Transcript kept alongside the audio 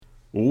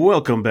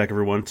Welcome back,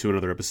 everyone, to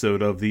another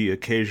episode of The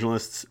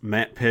Occasionalists.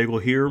 Matt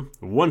Pagel here,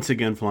 once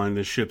again flying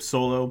this ship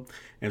solo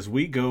as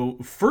we go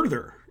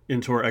further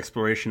into our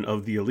exploration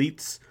of the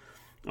elites,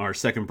 our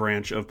second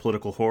branch of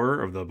political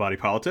horror of the body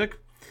politic.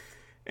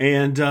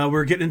 And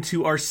we're getting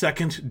into our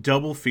second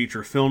double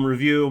feature film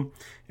review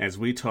as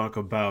we talk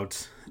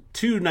about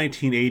two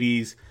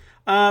 1980s.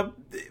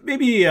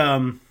 Maybe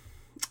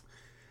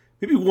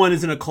one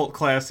isn't a cult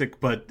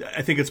classic, but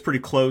I think it's pretty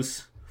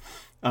close.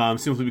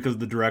 Simply because of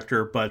the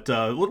director, but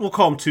we'll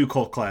call them two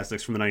cult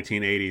classics from the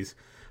 1980s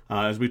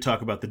as we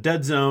talk about The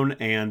Dead Zone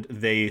and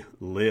They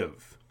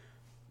Live.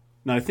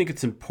 Now, I think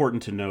it's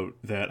important to note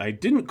that I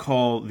didn't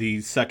call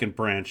the second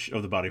branch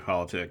of the body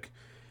politic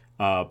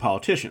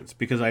politicians,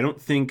 because I don't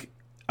think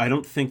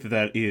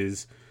that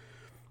is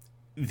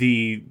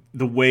the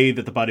way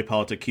that the body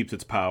politic keeps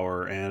its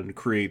power and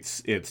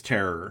creates its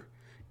terror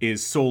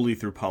is solely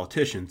through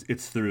politicians.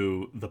 It's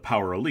through the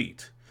power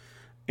elite.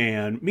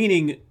 And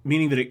meaning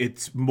that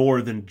it's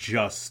more than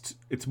just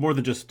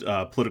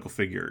political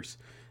figures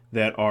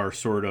that are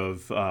sort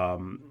of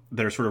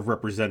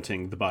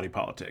representing the body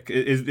politic.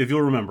 If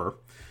you'll remember,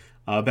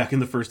 back in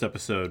the first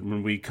episode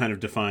when we kind of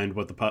defined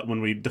what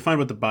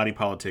the body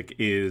politic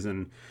is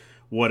and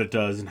what it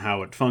does and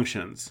how it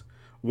functions,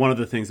 one of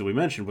the things that we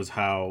mentioned was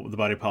how the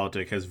body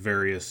politic has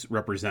various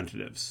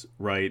representatives,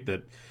 right?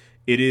 That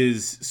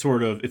it's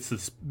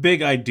this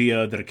big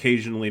idea that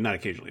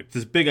it's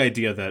this big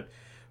idea that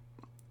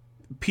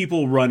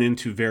people run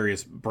into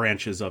various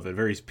branches of it,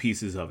 various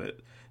pieces of it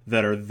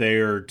that are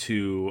there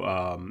to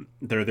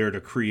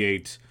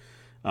create.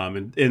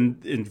 In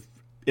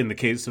the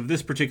case of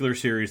this particular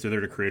series, they're there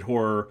to create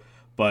horror,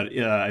 but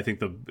I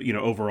think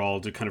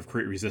overall to kind of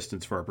create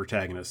resistance for our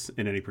protagonists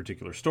in any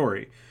particular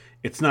story.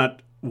 It's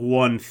not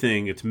one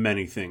thing; it's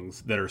many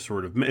things that are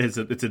sort of. It's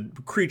a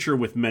creature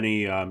with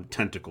many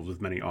tentacles, with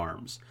many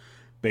arms,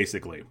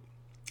 basically,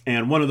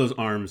 and one of those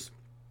arms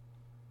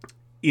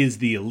is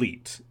the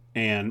elite.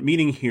 And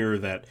meaning here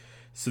that,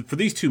 so for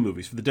these two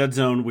movies, for The Dead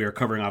Zone, we are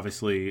covering,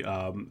 obviously,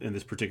 in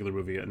this particular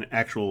movie, an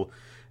actual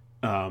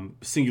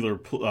singular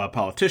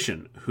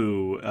politician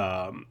who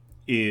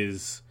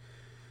is,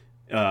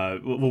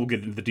 we'll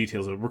get into the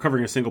details of it. We're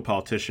covering a single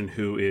politician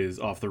who is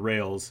off the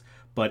rails,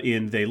 but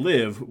in They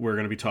Live, we're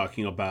going to be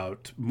talking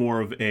about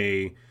more of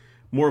a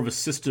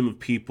system of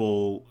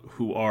people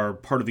who are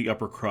part of the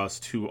upper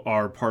crust, who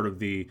are part of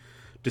the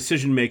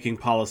decision-making,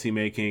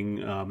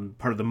 policy-making,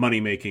 part of the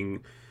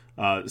money-making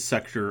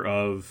sector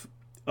of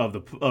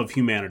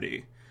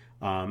humanity,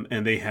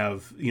 and they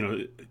have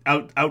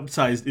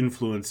outsized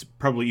influence,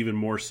 probably even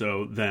more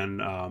so than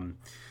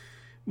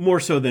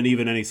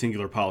even any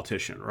singular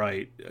politician,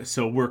 right?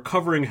 So we're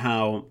covering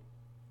how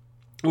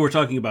we're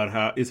talking about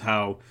how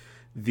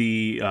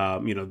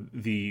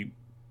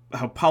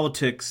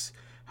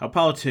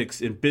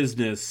politics and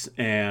business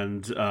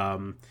and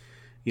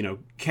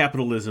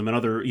capitalism and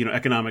other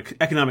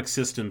economic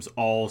systems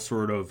all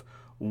sort of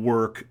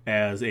work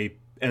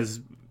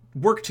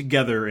work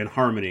together in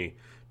harmony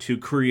to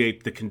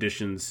create the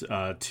conditions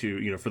for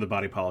the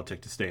body politic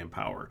to stay in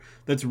power.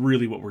 That's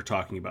really what we're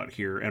talking about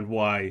here, and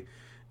why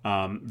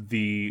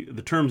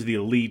the terms of the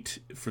elite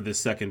for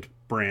this second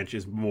branch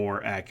is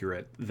more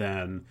accurate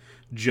than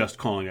just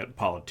calling it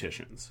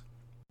politicians.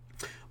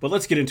 But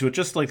let's get into it.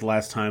 Just like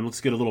last time,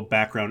 let's get a little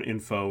background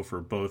info for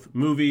both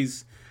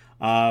movies.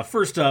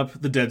 First up,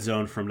 The Dead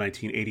Zone from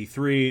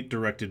 1983,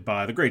 directed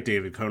by the great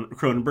David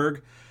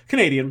Cronenberg,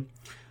 Canadian,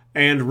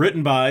 and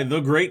written by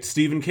the great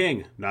Stephen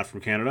King, not from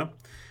Canada,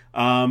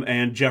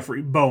 and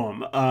Jeffrey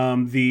Boehm.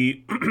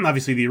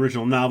 Obviously the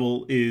original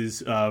novel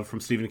is from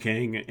Stephen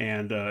King,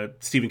 and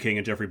Stephen King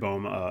and Jeffrey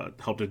Boehm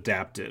helped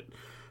adapt it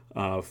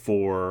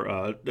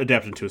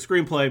adapt it into a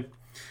screenplay.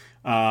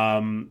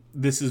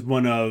 This is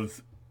one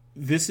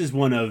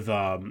of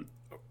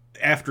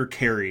after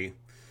Carrie.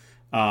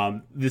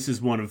 This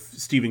is one of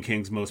Stephen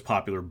King's most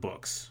popular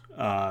books.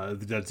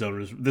 The Dead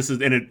Zone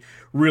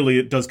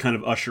it does kind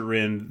of usher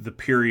in the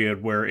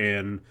period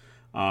wherein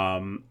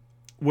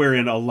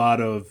a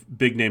lot of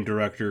big name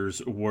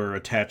directors were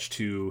attached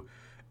to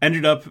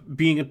ended up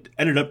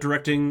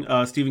directing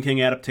Stephen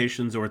King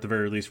adaptations, or at the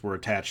very least were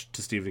attached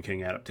to Stephen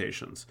King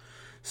adaptations.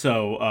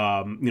 So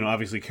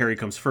obviously Carrie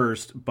comes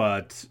first,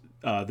 but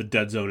The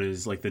Dead Zone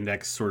is like the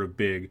next sort of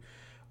big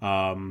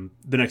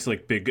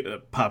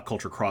pop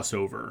culture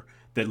crossover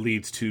that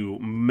leads to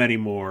many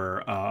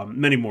more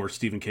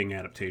Stephen King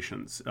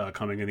adaptations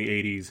coming in the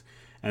 80s,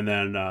 and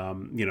then all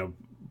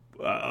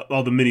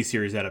the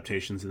miniseries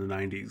adaptations in the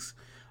 90s.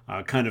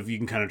 You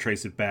can kind of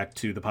trace it back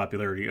to the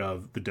popularity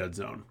of The Dead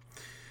Zone.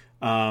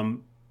 So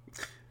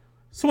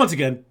once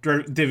again,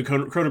 David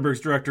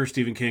Cronenberg's director,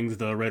 Stephen King's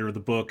the writer of the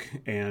book,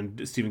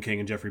 and Stephen King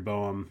and Jeffrey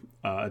Boehm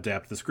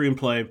adapt the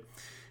screenplay.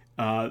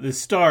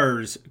 This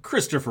stars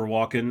Christopher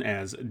Walken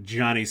as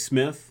Johnny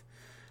Smith,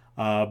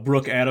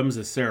 Brooke Adams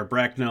as Sarah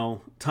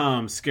Bracknell,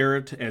 Tom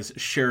Skerritt as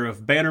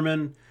Sheriff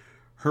Bannerman,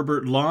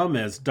 Herbert Lom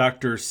as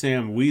Dr.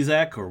 Sam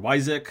Weizak, or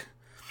Weizak.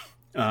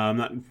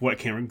 I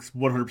can't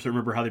 100%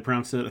 remember how they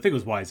pronounce it. I think it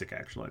was Weizak,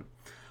 actually.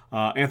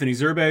 Anthony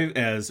Zerbe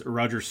as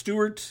Roger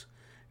Stewart,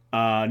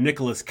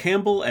 Nicholas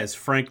Campbell as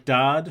Frank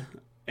Dodd,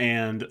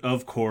 and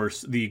of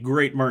course the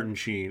great Martin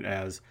Sheen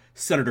as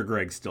Senator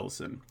Greg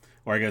Stilson.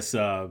 Or I guess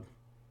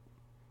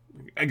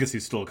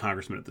he's still a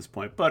congressman at this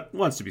point, but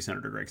wants to be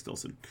Senator Greg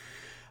Stilson.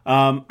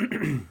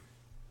 One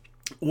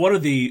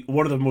of the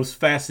most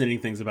fascinating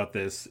things about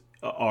this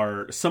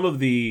are some of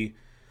the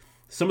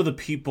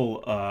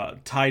people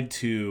tied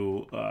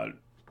to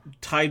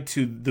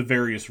the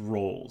various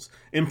roles,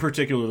 in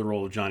particular the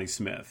role of Johnny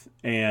Smith.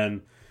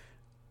 And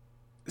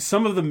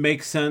some of them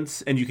make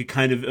sense, and you could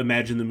kind of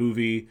imagine the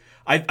movie.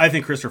 I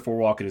think Christopher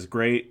Walken is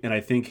great, and I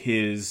think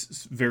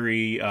his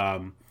very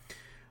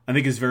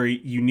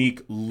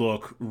unique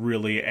look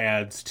really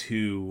adds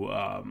to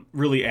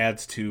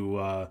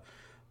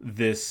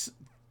this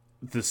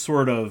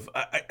sort of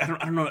I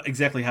don't know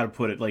exactly how to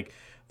put it, like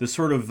the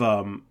sort of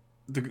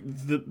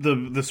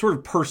the sort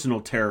of personal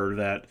terror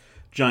that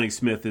Johnny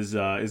Smith is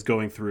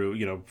going through,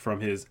 you know,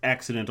 from his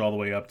accident all the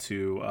way up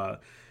to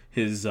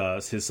his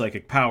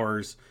psychic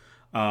powers.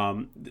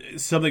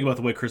 Something about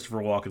the way Christopher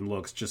Walken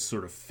looks just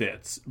sort of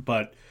fits.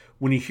 But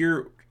when you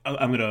hear,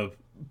 I'm going to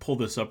pull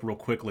this up real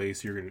quickly,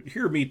 so you're going to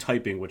hear me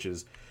typing, which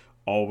is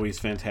always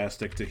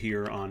fantastic to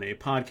hear on a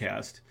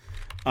podcast.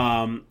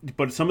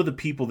 But some of the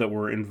people that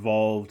were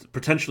involved,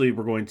 potentially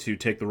were going to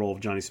take the role of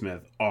Johnny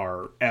Smith,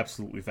 are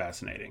absolutely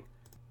fascinating.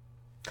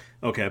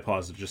 Okay, I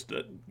paused it. Just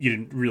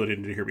you really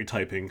didn't hear me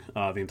typing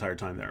the entire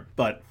time there.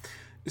 But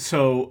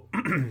so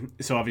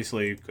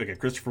obviously, again,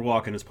 Christopher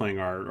Walken is playing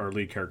our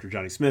lead character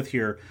Johnny Smith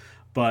here.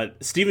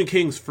 But Stephen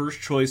King's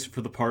first choice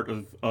for the part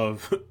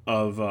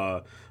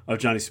of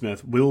Johnny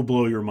Smith will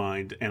blow your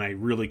mind, and I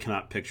really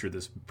cannot picture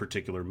this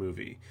particular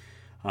movie.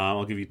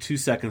 I'll give you 2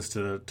 seconds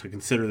to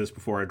consider this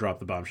before I drop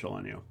the bombshell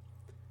on you.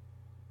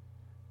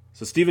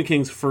 So Stephen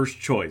King's first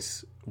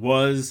choice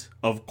was,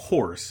 of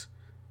course,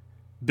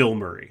 Bill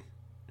Murray.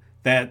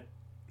 That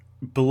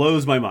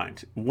blows my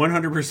mind.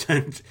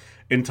 100%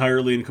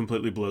 entirely and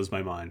completely blows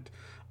my mind.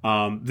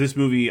 This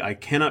movie, I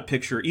cannot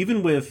picture,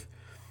 even with...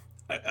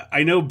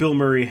 I know Bill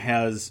Murray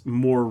has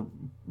more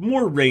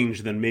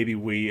range than maybe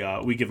we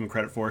give him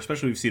credit for,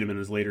 especially we've seen him in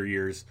his later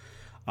years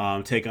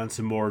take on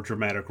some more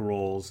dramatic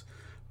roles.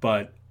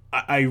 But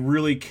I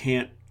really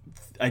can't...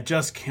 I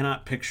just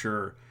cannot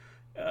picture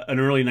an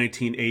early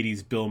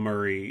 1980s Bill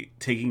Murray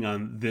taking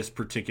on this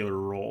particular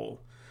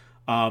role.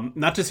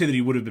 Not to say that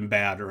he would have been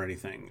bad or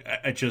anything.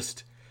 It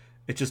just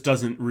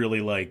doesn't really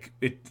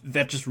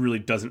that just really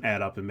doesn't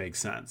add up and make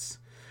sense.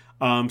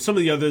 Some of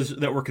the others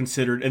that were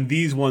considered, and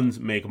these ones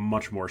make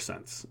much more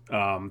sense.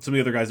 Some of the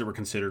other guys that were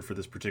considered for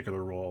this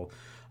particular role,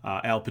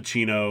 Al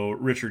Pacino,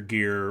 Richard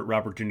Gere,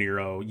 Robert De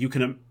Niro. You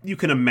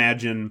can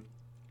imagine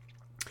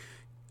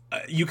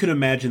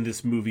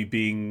this movie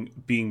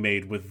being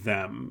made with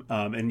them,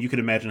 and you can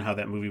imagine how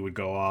that movie would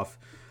go off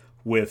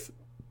with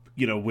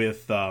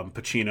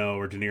Pacino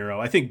or De Niro.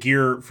 I think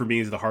Gere, for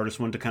me, is the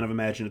hardest one to kind of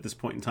imagine at this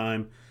point in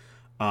time.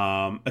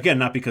 Again,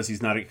 not because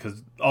he's not,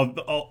 because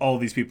all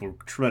these people are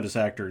tremendous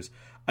actors.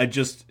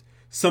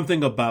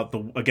 Something about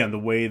the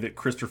way that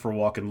Christopher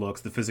Walken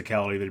looks, the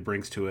physicality that he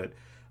brings to it,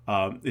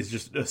 is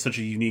just such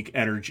a unique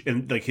energy,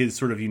 and like his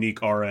sort of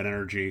unique aura and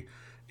energy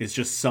is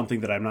just something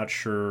that I'm not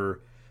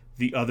sure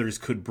the others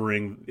could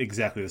bring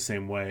exactly the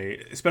same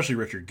way, especially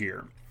Richard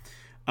Gere.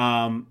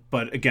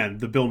 But again,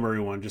 the Bill Murray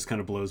one just kind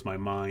of blows my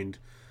mind.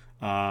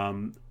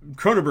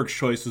 Cronenberg's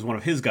choice was one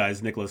of his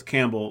guys, Nicholas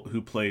Campbell,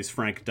 who plays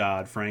Frank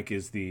Dodd. Frank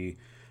is the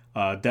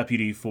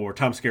deputy for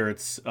Tom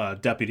Skerritt's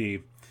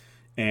deputy,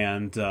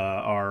 and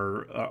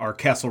our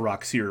Castle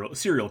Rock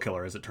serial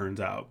killer, as it turns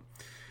out.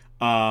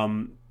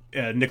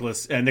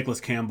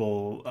 Nicholas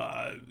Campbell,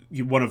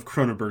 one of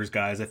Cronenberg's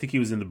guys. I think he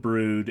was in The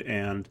Brood,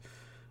 and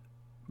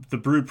The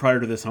Brood prior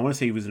to this. I want to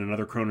say he was in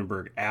another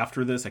Cronenberg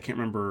after this. I can't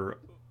remember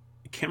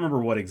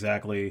what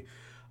exactly.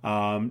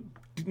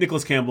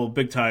 Nicholas Campbell,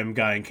 big time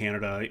guy in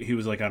Canada. He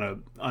was like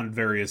on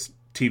various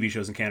TV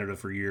shows in Canada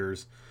for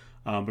years,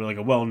 but like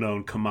a well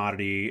known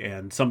commodity,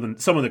 and someone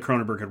that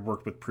Cronenberg had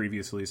worked with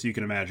previously. So you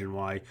can imagine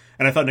why.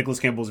 And I thought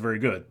Nicholas Campbell was very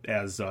good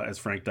as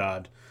Frank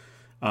Dodd,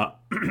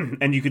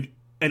 and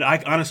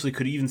I honestly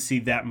could even see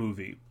that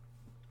movie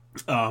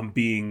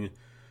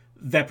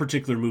that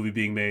particular movie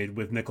being made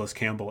with Nicholas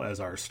Campbell as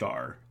our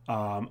star.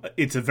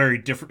 It's a very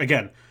different,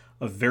 again,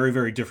 a very,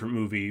 very different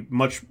movie,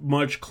 much,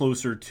 much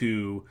closer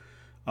to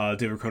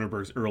David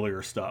Cronenberg's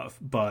earlier stuff.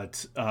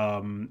 But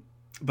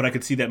I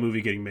could see that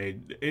movie getting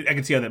made. I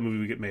could see how that movie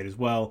would get made as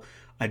well.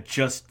 I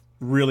just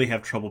really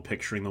have trouble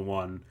picturing the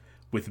one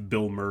with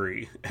Bill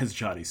Murray as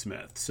Johnny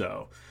Smith.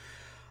 So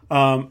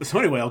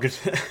anyway, I'll get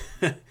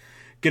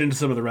into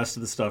some of the rest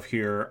of the stuff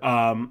here.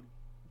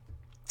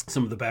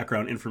 Some of the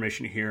background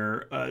information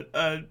here.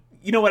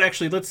 You know what?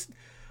 Actually,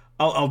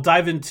 I'll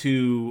dive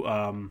into.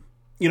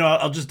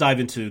 I'll just dive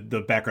into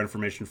the background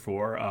information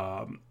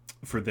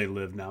for They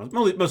Live Now.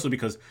 Mostly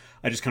because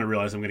I just kind of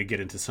realized I'm going to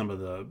get into some of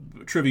the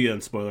trivia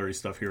and spoilery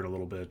stuff here in a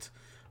little bit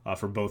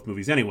for both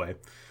movies anyway.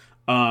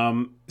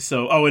 And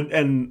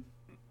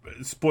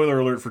spoiler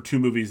alert for two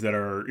movies that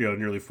are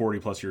nearly 40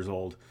 plus years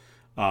old.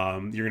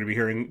 You're going to be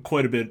hearing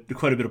quite a bit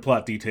of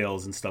plot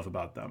details and stuff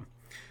about them.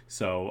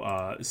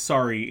 So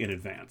sorry in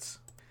advance.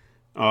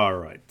 All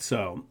right,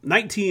 so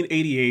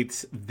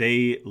 1988's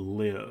They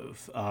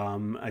Live.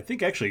 I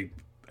think actually,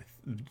 I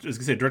was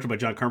gonna say directed by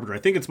John Carpenter. I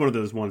think it's one of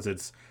those ones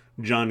that's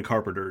John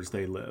Carpenter's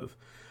They Live.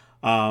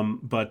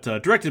 But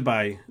directed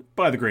by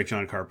the great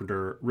John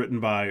Carpenter, written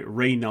by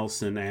Ray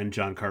Nelson and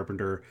John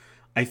Carpenter.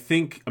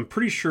 I'm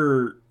pretty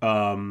sure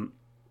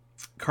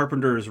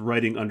Carpenter is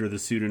writing under the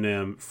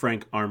pseudonym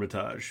Frank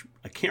Armitage.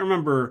 I can't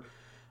remember.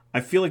 I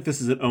feel like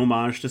this is an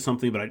homage to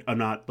something, but I'm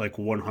not like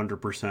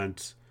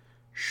 100%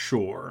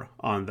 sure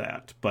on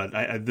that. But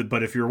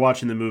but if you're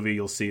watching the movie,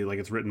 you'll see like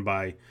it's written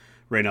by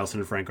Ray Nelson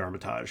and Frank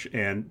Armitage,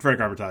 and Frank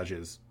Armitage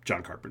is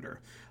John Carpenter.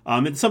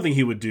 It's something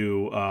he would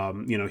do.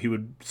 He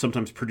would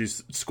sometimes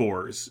produce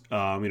scores.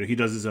 He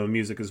does his own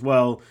music as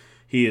well.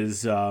 He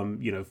is,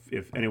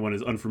 if anyone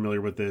is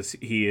unfamiliar with this,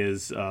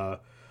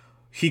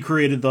 he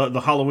created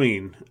the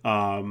Halloween,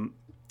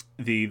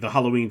 the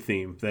Halloween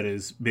theme. That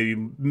is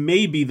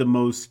maybe the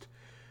most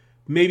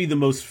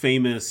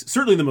famous,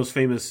 certainly the most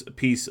famous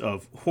piece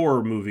of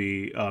horror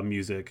movie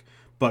music,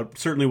 but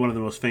certainly one of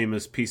the most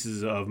famous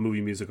pieces of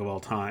movie music of all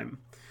time.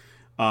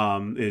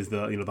 Is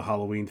the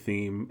Halloween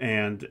theme.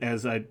 And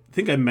as I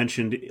think I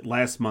mentioned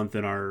last month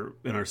in our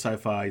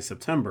Sci-Fi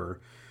September,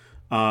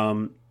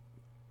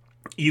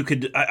 you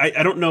could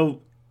I don't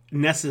know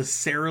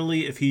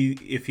necessarily if you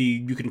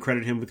can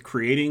credit him with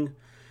creating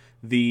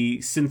the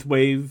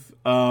synthwave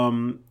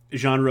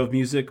genre of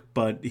music,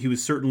 but he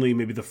was certainly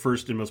maybe the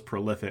first and most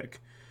prolific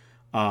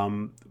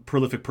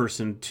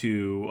person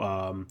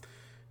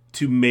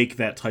to make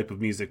that type of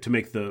music, to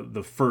make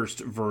the first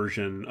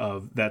version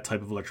of that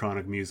type of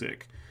electronic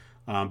music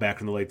back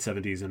in the late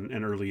 70s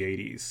and early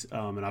 80s,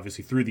 and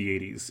obviously through the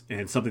 80s.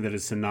 And something that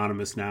is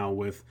synonymous now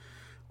with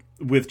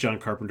John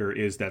Carpenter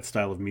is that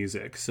style of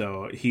music.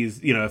 So he's,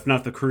 if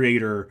not the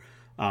creator,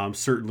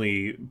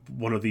 certainly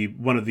one of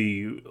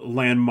the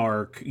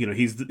landmark,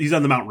 he's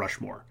on the Mount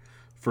Rushmore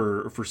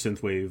for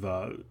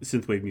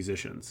synthwave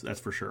musicians, that's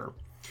for sure.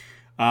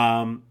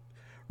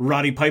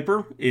 Roddy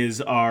Piper is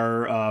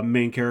our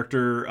main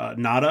character,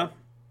 Nada,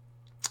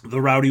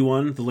 the rowdy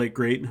one, the late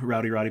great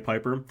Roddy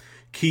Piper.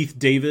 Keith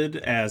David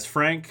as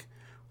Frank.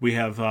 We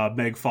have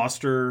Meg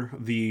Foster,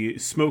 the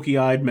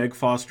smoky-eyed Meg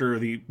Foster,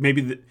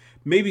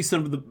 maybe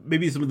some of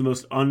the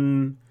most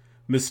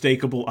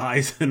unmistakable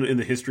eyes in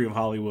the history of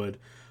Hollywood.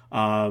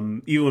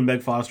 Even when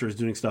Meg Foster is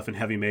doing stuff in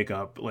heavy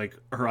makeup, like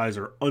her eyes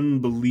are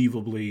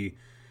unbelievably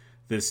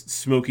this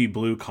smoky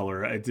blue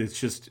color. It's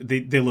just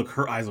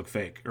her eyes look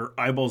fake. Her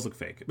eyeballs look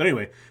fake. But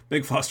anyway,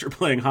 Meg Foster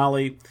playing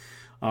Holly,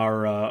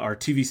 our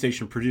TV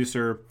station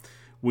producer.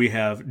 We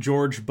have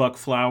George Buck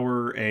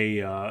Flower,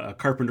 a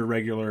Carpenter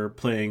regular,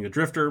 playing a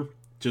drifter,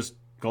 just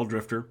called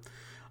Drifter.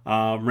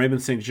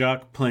 Raymond St.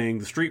 Jacques playing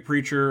the street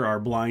preacher, our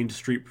blind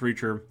street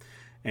preacher,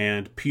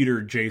 and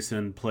Peter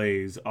Jason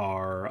plays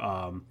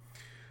our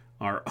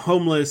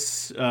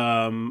homeless.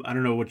 I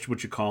don't know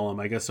what you call him.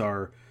 I guess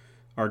our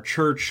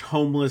church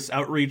homeless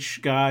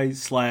outreach guy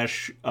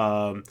slash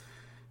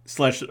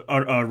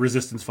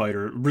resistance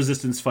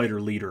fighter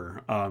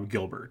leader,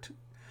 Gilbert.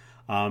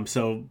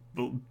 So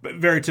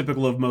very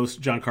typical of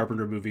most John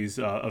Carpenter movies,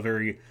 a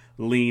very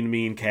lean,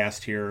 mean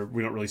cast here.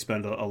 We don't really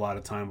spend a lot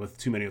of time with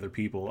too many other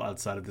people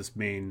outside of this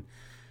main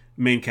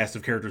cast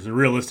of characters. And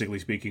realistically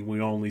speaking,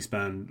 we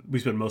spend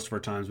most of our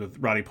times with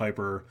Roddy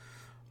Piper,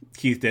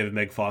 Keith David,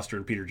 Meg Foster,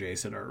 and Peter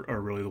Jason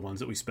are really the ones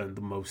that we spend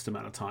the most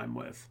amount of time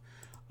with.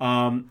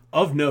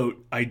 Of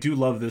note, I do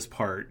love this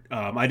part.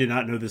 I did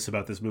not know this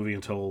about this movie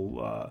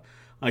until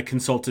I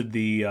consulted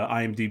the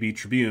IMDb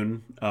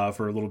Tribune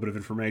for a little bit of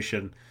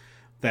information.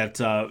 That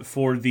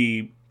for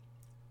the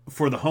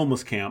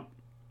homeless camp,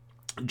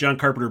 John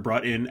Carpenter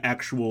brought in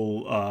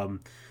actual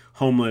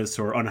homeless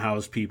or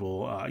unhoused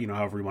people,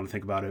 however you want to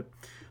think about it,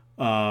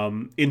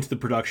 into the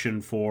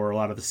production for a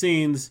lot of the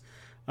scenes,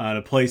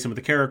 to play some of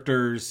the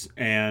characters,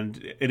 and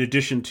in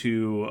addition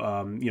to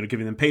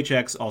giving them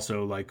paychecks,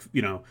 also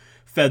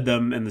fed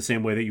them in the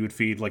same way that you would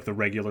feed like the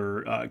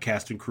regular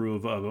cast and crew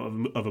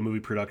of a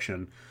movie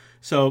production.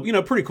 So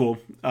pretty cool.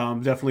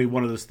 Definitely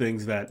one of those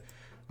things that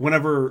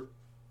whenever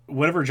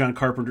John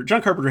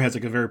Carpenter has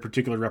like a very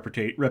particular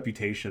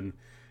reputation,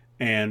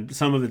 and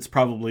some of it's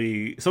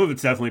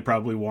definitely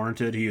probably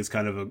warranted. He is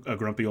kind of a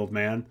grumpy old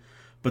man,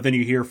 but then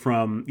you hear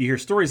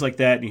stories like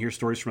that, and you hear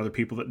stories from other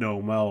people that know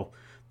him well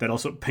that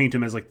also paint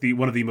him as like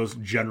one of the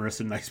most generous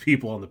and nice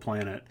people on the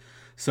planet.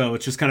 So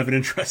it's just kind of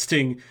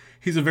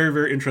he's a very,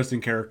 very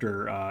interesting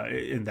character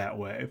in that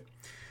way.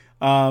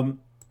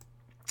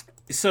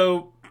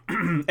 So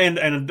and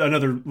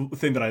another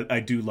thing that I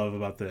do love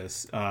about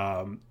this,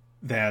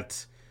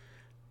 that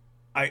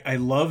I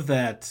love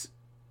that,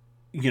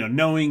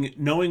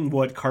 knowing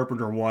what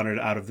Carpenter wanted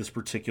out of this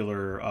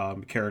particular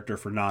character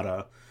for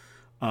Nada,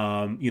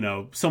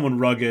 someone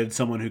rugged,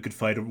 someone who could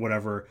fight or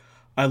whatever.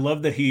 I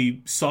love that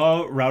he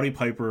saw Roddy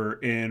Piper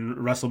in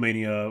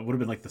WrestleMania, would have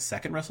been like the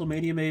second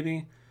WrestleMania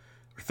maybe,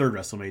 third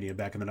WrestleMania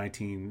back in the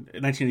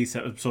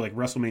 1987, so like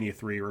WrestleMania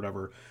 3 or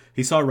whatever.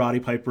 He saw Roddy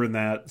Piper in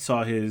that,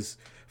 saw his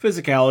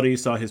physicality,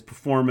 saw his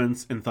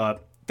performance, and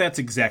thought, that's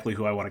exactly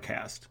who I want to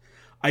cast.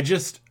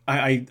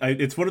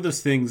 It's one of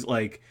those things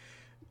like,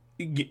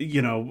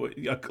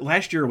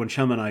 last year when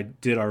Chum and I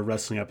did our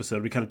wrestling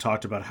episode, we kind of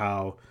talked about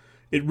how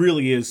it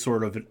really is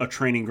sort of a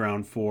training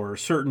ground for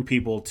certain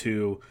people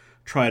to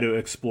try to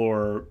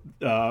explore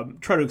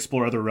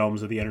other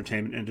realms of the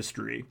entertainment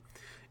industry.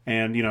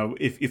 And,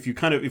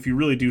 if you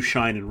really do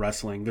shine in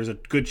wrestling, there's a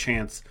good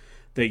chance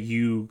that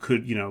you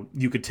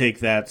could take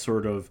that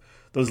sort of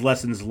those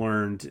lessons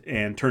learned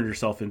and turn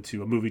yourself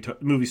into a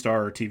movie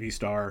star or TV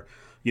star.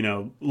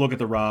 Look at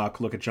The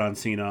Rock, look at John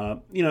Cena,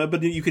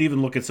 but you could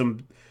even look at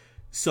some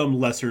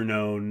lesser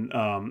known,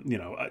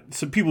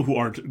 some people who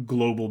aren't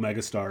global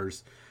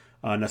megastars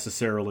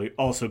necessarily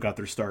also got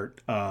their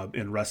start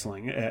in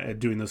wrestling at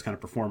doing those kind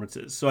of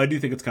performances. So I do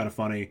think it's kind of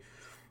funny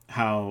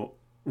how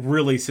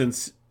really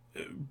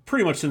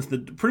pretty much since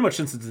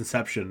its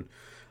inception,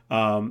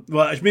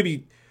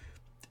 maybe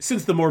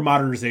since the more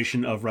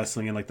modernization of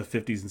wrestling in like the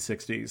 50s and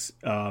 60s,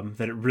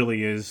 that it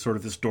really is sort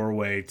of this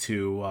doorway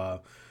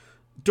to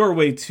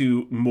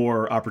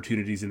more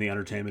opportunities in the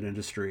entertainment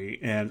industry.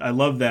 And I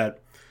love that,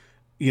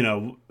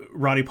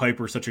 Roddy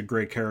Piper is such a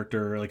great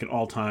character, like an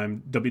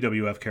all-time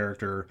WWF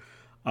character,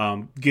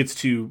 gets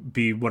to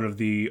be one of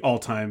the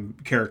all-time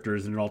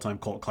characters in an all-time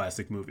cult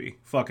classic movie.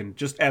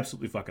 Just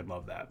absolutely fucking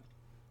love that.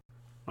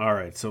 All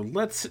right, so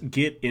let's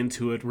get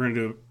into it. We're going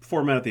to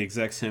format it the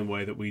exact same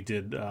way that we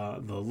did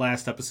the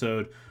last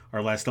episode,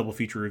 our last double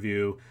feature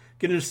review.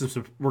 We're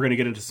going to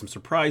get into some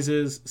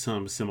surprises,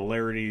 some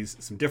similarities,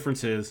 some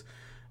differences,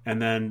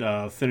 and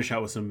then finish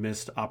out with some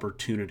missed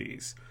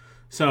opportunities.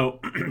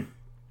 So,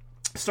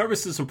 start with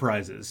some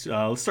surprises.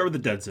 Let's start with The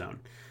Dead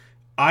Zone.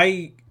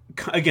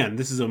 Again,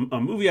 this is a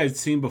movie I've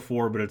seen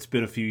before, but it's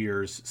been a few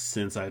years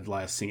since I'd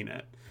last seen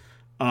it.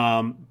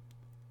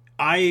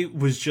 I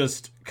was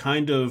just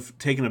kind of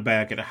taken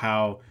aback at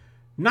how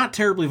not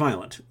terribly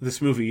violent this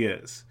movie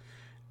is.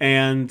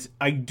 And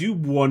I do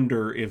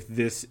wonder if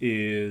this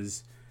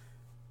is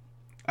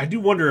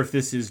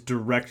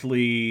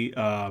directly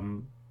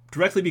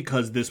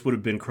because this would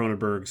have been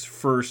Cronenberg's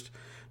first,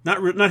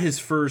 not his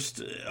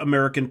first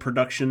American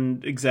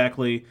production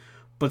exactly,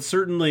 but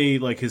certainly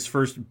like his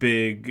first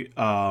big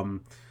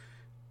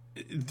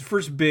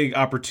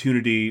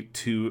opportunity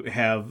to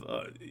have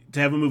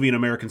a movie in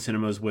American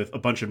cinemas with a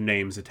bunch of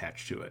names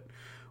attached to it.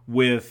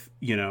 With,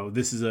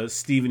 this is a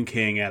Stephen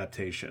King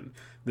adaptation.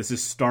 This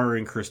is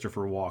starring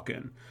Christopher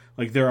Walken.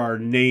 Like, there are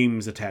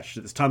names attached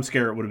to this. Tom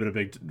Skerritt would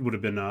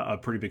have been a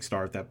pretty big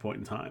star at that point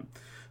in time.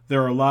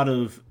 There are a lot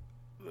of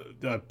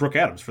Brooke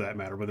Adams, for that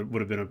matter, would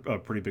have been a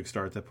pretty big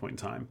star at that point in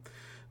time.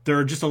 There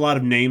are just a lot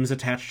of names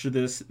attached to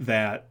this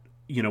that,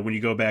 when you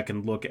go back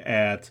and look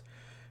at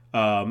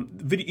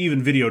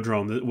even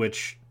Videodrome,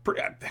 which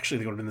actually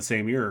they would have been the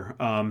same year.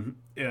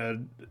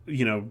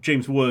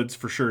 James Woods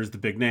for sure is the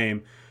big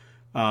name.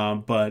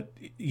 But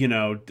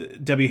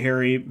Debbie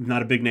Harry,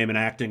 not a big name in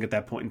acting at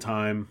that point in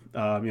time.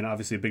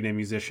 Obviously a big name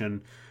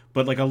musician,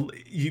 but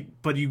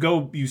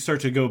you start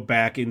to go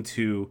back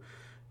into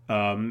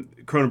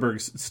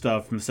Cronenberg's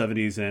stuff from the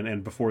 70s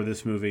and before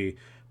this movie.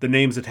 The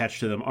names attached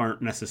to them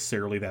aren't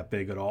necessarily that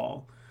big at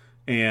all,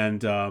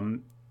 and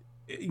and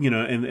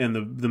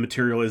the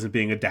material isn't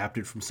being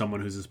adapted from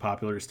someone who's as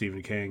popular as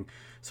Stephen King.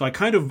 So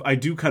I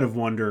do kind of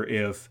wonder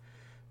if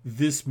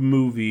this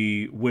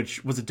movie,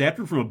 which was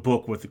adapted from a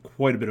book with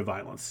quite a bit of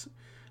violence,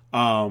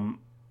 I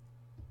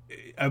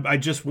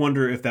just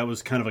wonder if that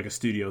was kind of like a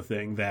studio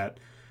thing, that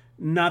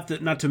not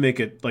to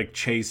make it like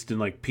chaste and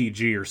like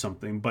PG or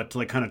something, but to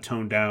like kind of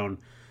tone down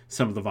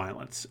some of the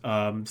violence.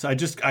 So I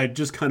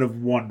just kind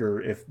of wonder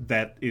if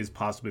that is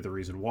possibly the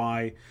reason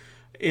why.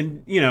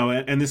 And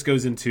and this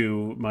goes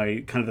into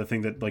my kind of the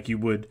thing that like you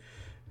would.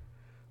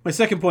 My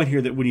second point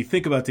here, that when you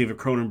think about David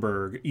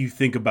Cronenberg, you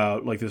think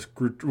about like this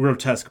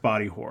grotesque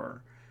body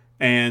horror,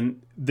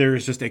 and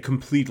there's just a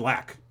complete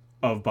lack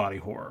of body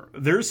horror.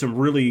 There's a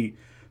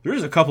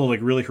couple of like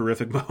really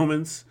horrific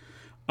moments.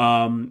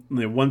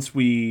 Once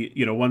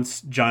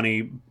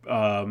Johnny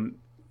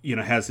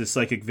has his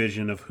psychic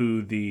vision of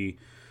who the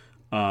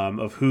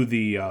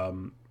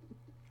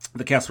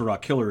Castle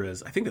Rock Killer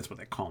is. I think that's what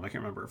they call him. I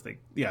can't remember I think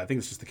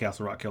it's just the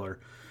Castle Rock Killer.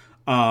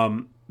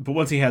 But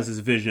once he has his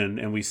vision,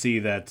 and we see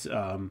that,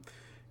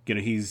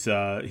 he's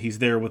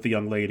there with the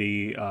young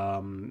lady. I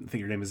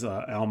think her name is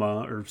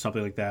Alma or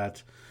something like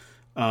that.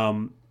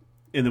 And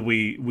then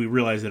we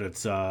realize that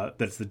it's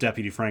the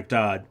deputy Frank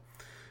Dodd.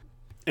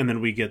 And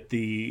then we get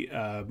the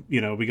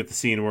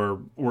scene where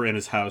we're in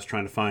his house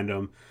trying to find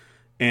him,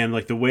 and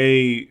like the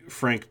way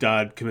Frank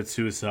Dodd commits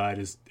suicide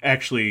is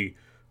actually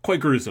quite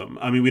gruesome.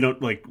 I mean, we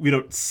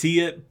don't see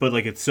it, but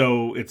like it's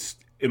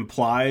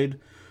implied.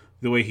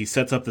 The way he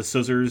sets up the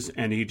scissors,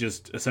 and he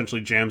just essentially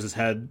jams his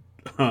head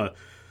through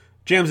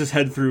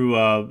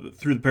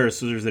the pair of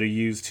scissors that he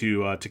used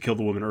to kill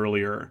the woman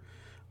earlier.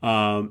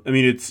 I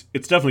mean, it's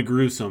definitely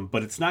gruesome,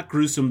 but it's not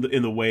gruesome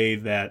in the way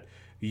that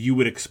you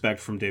would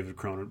expect from David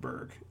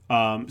Cronenberg.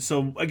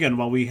 So again,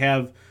 while we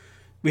have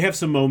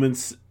some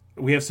moments.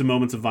 We have some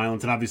moments of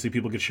violence, and obviously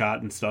people get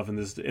shot and stuff in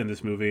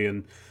this movie,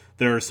 and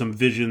there are some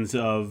visions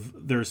of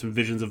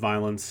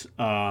violence,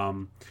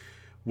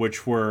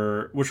 which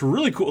were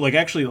really cool. Like,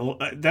 actually,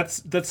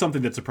 that's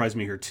something that surprised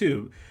me here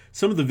too.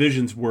 Some of the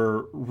visions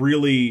were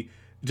really,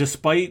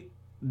 despite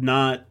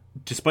not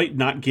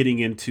getting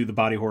into the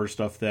body horror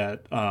stuff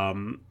that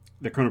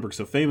Cronenberg's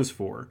so famous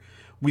for,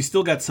 we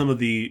still got some of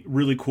the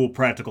really cool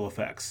practical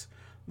effects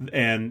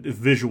and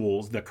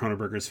visuals that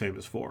Cronenberg is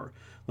famous for.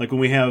 Like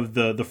when we have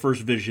the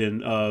first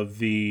vision of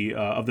the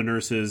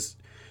nurse's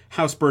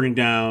house burning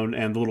down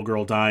and the little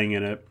girl dying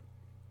in it,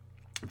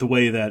 the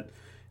way that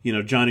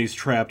Johnny's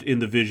trapped in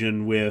the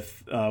vision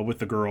with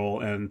the girl,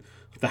 and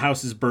the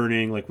house is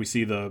burning. Like we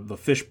see the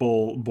fish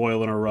bowl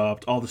boil and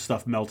erupt, all the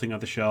stuff melting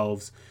off the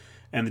shelves,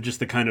 and just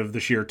the kind of the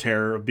sheer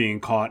terror of being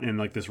caught in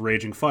like this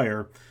raging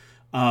fire.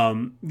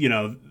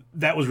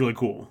 That was really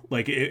cool.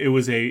 Like it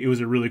was a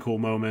really cool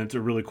moment,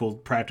 a really cool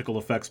practical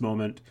effects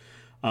moment.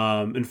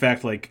 In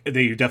fact, like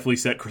they definitely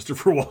set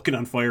Christopher Walken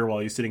on fire while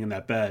he's sitting in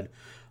that bed.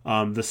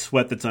 The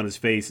sweat that's on his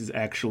face is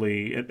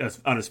actually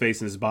on his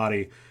face and his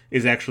body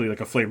is actually like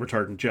a flame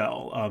retardant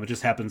gel. It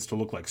just happens to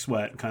look like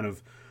sweat, kind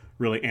of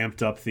really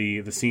amped up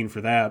the scene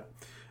for that.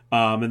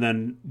 And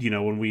then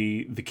when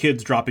the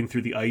kids dropping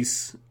through the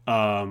ice,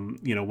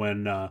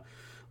 when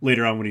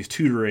later on when he's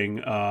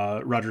tutoring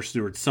Roger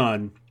Stewart's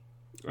son,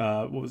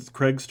 what was it,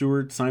 Craig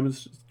Stewart,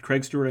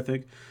 I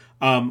think.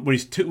 When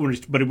he's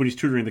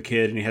tutoring the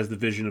kid and he has the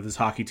vision of this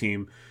hockey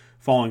team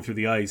falling through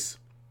the ice,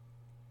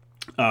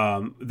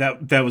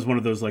 that was one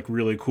of those like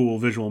really cool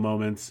visual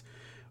moments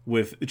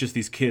with just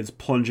these kids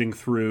plunging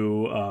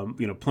through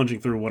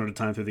one at a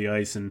time through the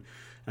ice and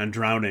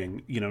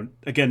drowning.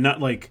 Again, not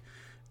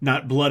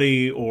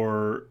bloody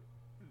or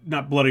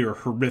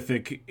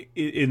horrific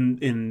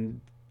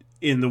in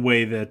the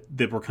way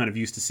that we're kind of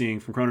used to seeing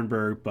from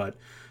Cronenberg, but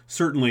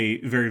certainly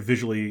very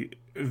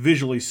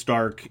visually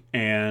stark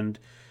and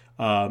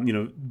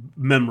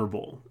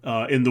memorable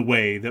in the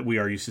way that we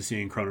are used to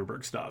seeing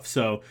Cronenberg stuff.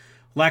 So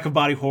lack of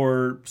body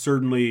horror,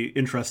 certainly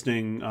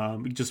interesting.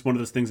 Just one of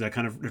those things that I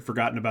kind of had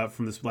forgotten about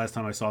from this last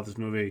time I saw this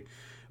movie.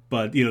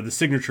 But, the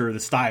signature, the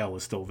style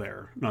is still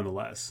there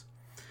nonetheless.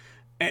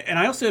 And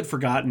I also had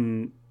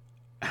forgotten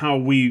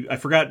I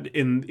forgot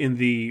in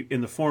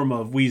the form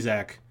of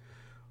Weizak,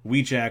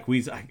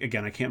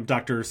 again, I can't,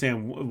 Dr.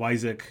 Sam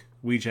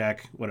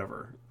Weizak,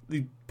 whatever.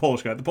 The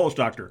Polish guy, the Polish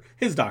doctor,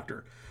 his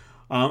doctor.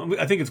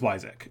 I think it's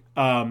Weizak.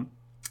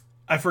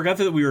 I forgot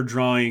that we were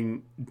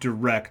drawing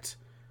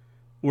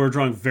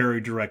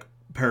very direct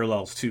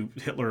parallels to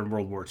Hitler in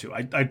World War II.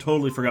 I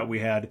totally forgot we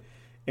had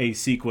a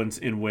sequence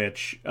in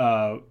which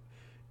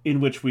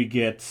we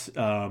get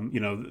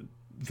the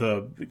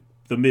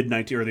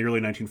mid-19 or the early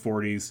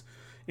 1940s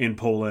in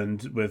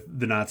Poland with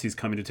the Nazis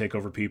coming to take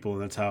over people,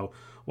 and that's how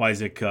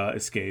Weizak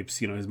escapes.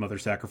 His mother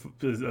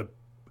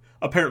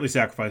apparently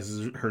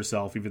sacrifices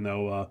herself, even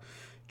though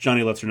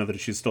Johnny lets her know that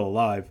she's still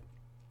alive.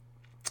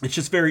 It's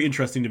just very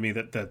interesting to me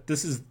that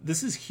this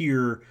is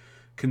here,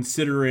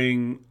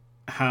 considering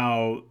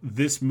how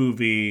this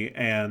movie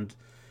and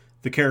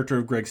the character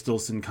of Greg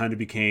Stillson kind of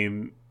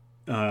became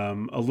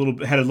had a little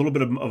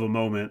bit of a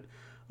moment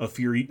a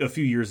few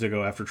years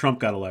ago after Trump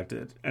got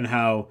elected, and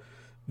how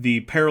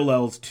the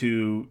parallels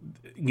to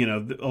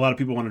a lot of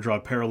people want to draw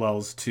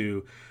parallels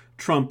to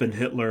Trump and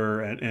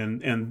Hitler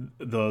and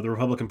the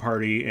Republican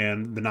Party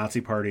and the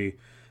Nazi Party.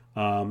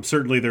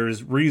 Certainly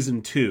there's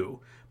reason to,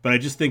 but I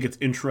just think it's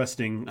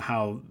interesting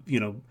how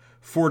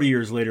 40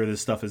 years later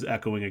this stuff is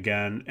echoing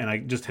again, and I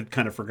just had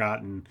kind of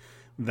forgotten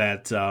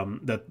that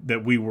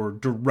that we were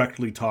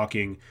directly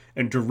talking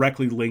and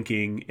directly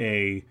linking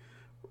a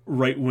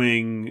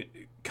right-wing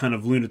kind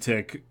of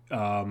lunatic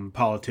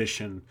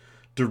politician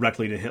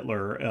directly to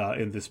Hitler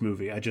in this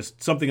movie.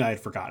 Something I had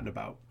forgotten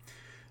about.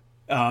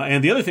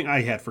 And the other thing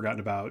I had forgotten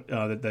about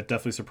that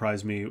definitely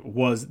surprised me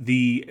was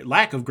the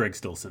lack of Greg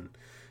Stillson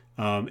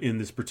in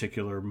this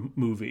particular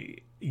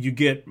movie. You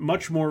get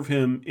much more of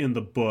him in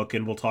the book,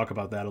 and we'll talk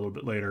about that a little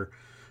bit later.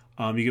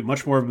 You get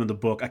much more of him in the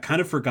book. I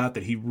kind of forgot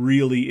that he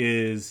really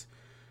is.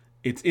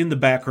 It's in the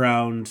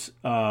background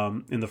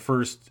in the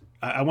first.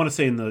 I want to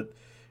say in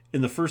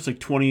the first like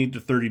 20 to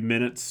 30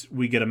 minutes,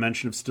 we get a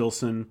mention of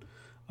Stillson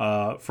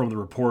from the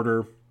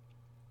reporter.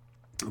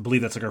 I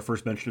believe that's like our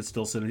first mention of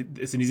Stillson, and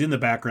he's in the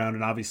background.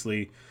 And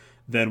obviously,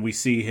 then we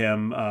see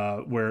him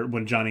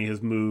when Johnny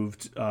has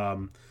moved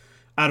out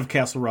of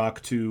Castle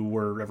Rock to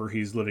wherever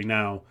he's living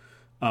now.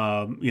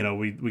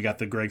 We got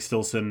the Greg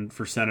Stillson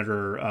for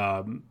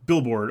Senator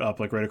billboard up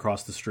like right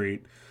across the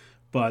street,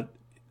 but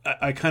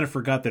I kind of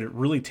forgot that it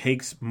really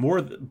takes a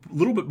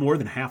little bit more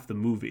than half the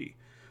movie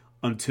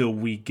until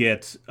we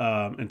get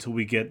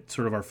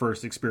sort of our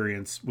first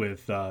experience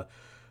with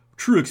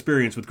true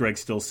experience with Greg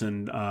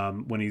Stillson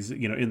when he's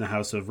in the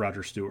house of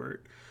Roger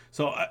Stewart.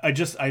 So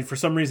I for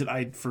some reason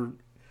I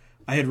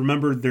had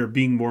remembered there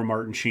being more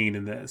Martin Sheen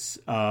in this.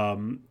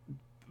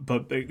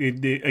 but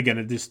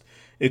again,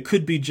 it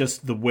could be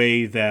just the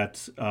way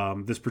that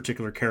this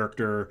particular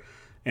character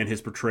and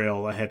his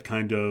portrayal had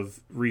kind of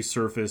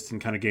resurfaced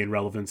and kind of gained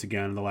relevance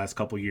again in the last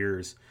couple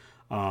years.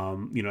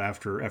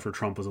 After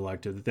Trump was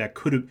elected, that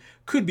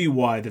could be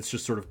why that's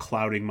just sort of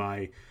clouding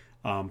my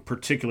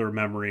particular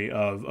memory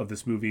of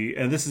this movie.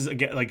 And this is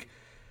again like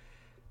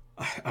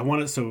I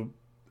want to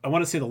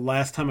say the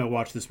last time I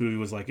watched this movie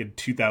was like in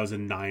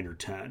 2009 or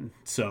 10.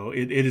 So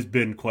it has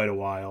been quite a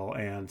while,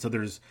 and so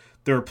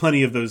there are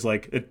plenty of those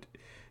like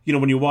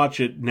when you watch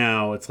it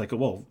now, it's like,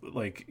 well,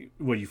 like,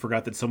 what, you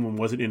forgot that someone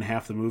wasn't in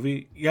half the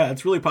movie? Yeah,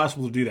 it's really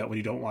possible to do that when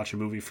you don't watch a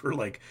movie for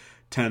like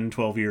 10,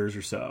 12 years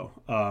or so.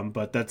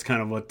 But that's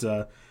kind of what,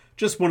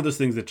 just one of those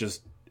things that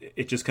just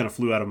kind of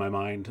flew out of my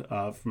mind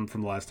from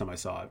the last time I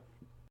saw it.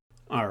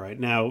 All right,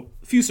 now,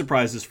 a few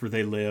surprises for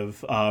They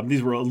Live.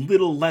 These were a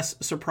little less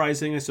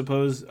surprising, I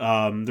suppose.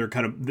 They're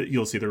kind of,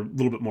 you'll see, they're a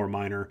little bit more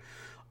minor.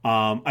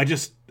 I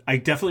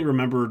definitely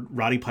remember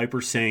Roddy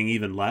Piper saying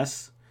even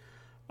less.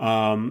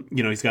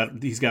 He's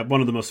got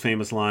one of the most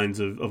famous lines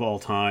of all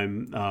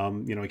time.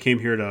 I came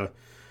here to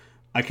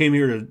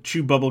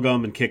chew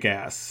bubblegum and kick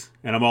ass,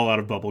 and I'm all out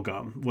of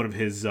bubblegum. One of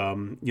his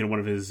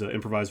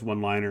improvised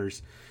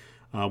one-liners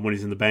when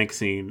he's in the bank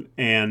scene.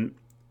 And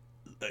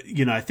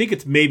I think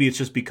it's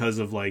just because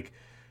of like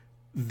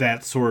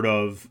that sort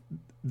of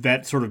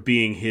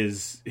being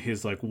his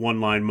like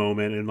one-line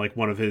moment, and like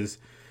one of the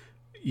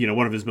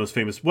most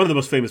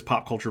famous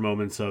pop culture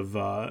moments of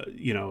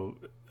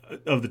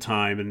the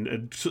time,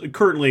 and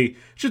currently,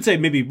 should say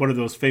maybe one of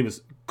those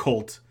famous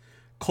cult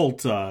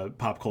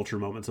pop culture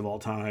moments of all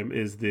time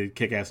is the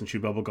kick ass and chew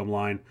bubblegum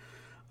line.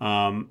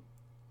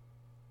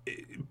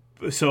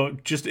 So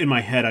just in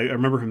my head, I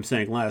remember him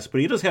saying less, but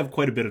he does have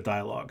quite a bit of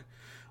dialogue.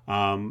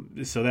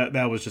 So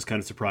that was just kind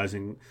of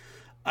surprising.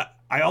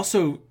 I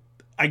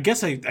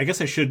guess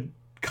I should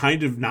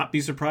kind of not be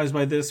surprised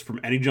by this from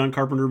any John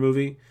Carpenter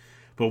movie,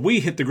 but we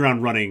hit the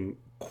ground running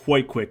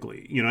quite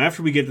quickly.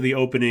 After we get to the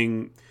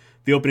opening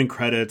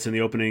credits and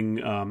the opening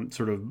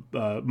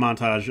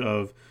montage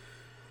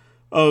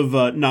of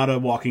Nada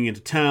walking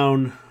into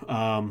town,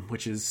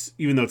 which is,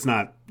 even though it's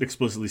not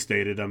explicitly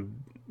stated,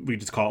 we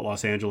just call it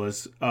Los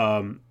Angeles.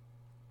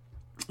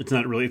 It's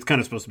not really, it's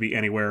kind of supposed to be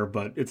anywhere,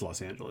 but it's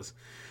Los Angeles.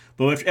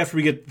 But after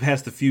we get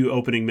past the few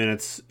opening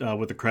minutes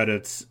with the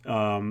credits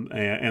and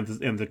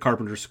the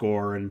Carpenter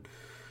score, and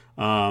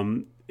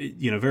a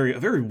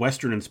very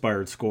Western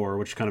inspired score,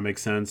 which kind of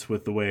makes sense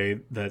with the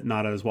way that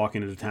Nada is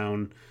walking into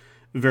town.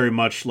 Very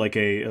much like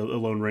a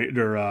Lone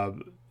Ranger, oh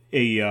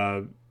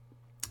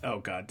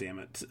god damn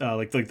it,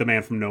 like the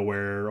Man from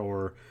Nowhere,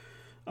 or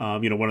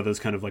one of those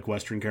kind of like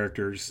Western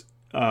characters.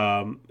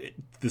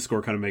 The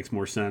score kind of makes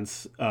more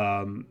sense,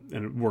 and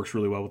it works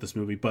really well with this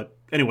movie. But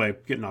anyway,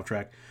 getting off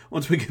track.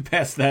 Once we get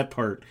past that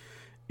part,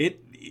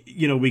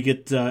 we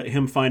get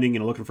him finding,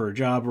 looking for a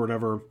job or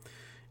whatever,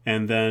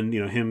 and then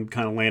him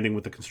kind of landing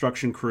with the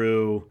construction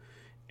crew,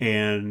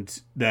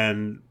 and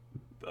then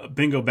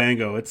bingo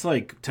bango, it's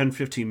like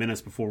 10-15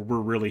 minutes before we're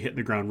really hitting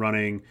the ground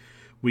running.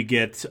 We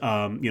get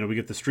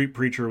the street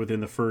preacher within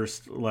the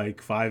first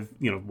like 5,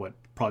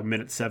 probably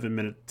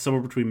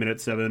somewhere between minute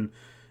 7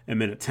 and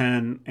minute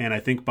 10, and I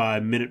think by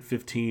minute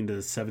 15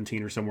 to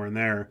 17 or somewhere in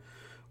there,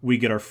 we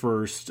get our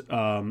first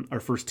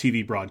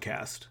TV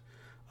broadcast,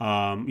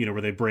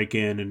 where they break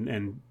in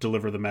and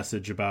deliver the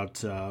message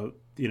about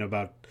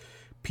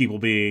people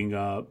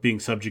being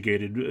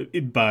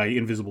subjugated by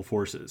invisible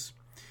forces.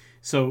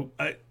 So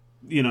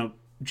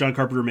John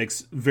Carpenter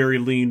makes very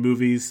lean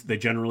movies. They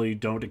generally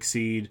don't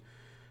exceed,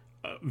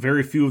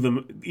 very few of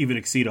them even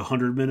exceed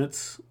 100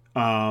 minutes.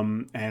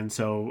 And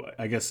so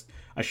I guess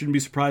I shouldn't be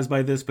surprised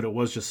by this, but it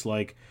was just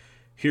like,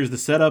 here's the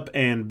setup,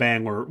 and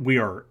bang, we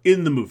are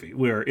in the movie.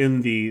 We are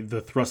in the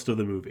thrust of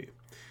the movie.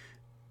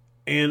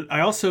 And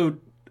I also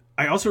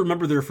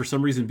remember there, for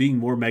some reason, being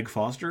more Meg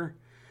Foster.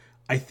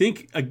 I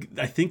think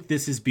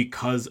this is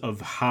because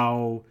of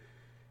how,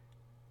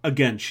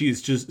 again, she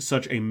is just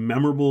such a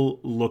memorable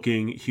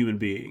looking human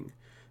being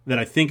that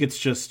I think it's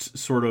just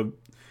sort of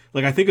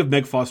like, I think of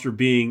Meg Foster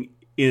being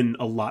in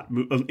a lot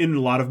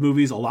of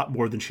movies a lot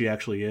more than she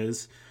actually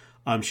is.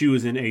 She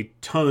was in a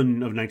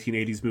ton of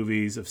 1980s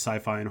movies, of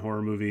sci-fi and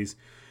horror movies.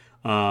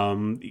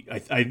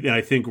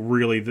 I think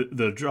really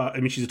the draw, I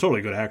mean, she's a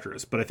totally good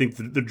actress, but I think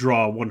the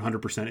draw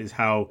 100% is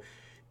how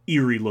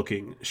eerie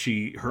looking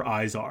her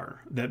eyes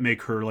are, that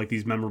make her like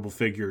these memorable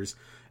figures.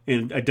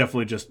 And I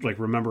definitely just like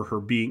remember her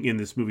being in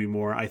this movie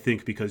more, I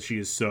think, because she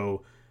is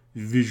so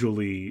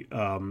visually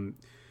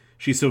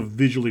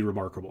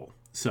remarkable.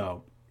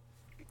 So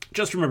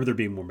just remember there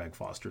being more Meg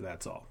Foster,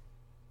 that's all.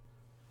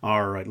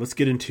 All right, let's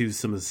get into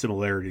some of the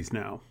similarities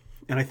now.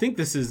 And I think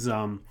this is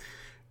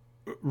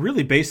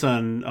really based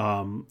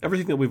on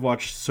everything that we've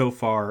watched so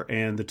far,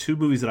 and the two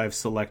movies that I've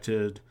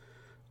selected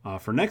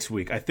for next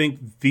week. I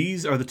think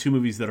these are the two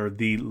movies that are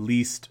the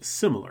least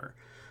similar.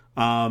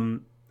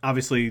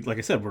 Obviously, like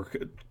I said,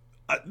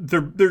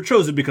 they're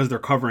chosen because they're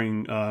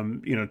covering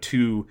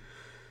two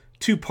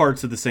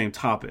parts of the same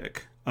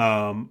topic.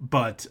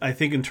 But I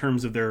think in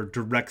terms of their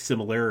direct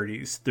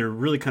similarities, they're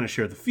really kind of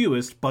share the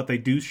fewest, but they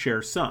do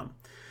share some.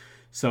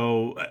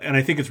 So, and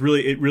I think it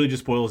really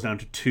just boils down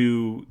to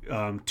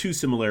two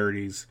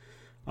similarities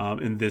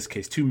in this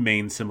case, two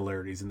main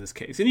similarities in this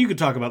case. And you could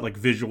talk about like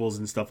visuals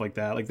and stuff like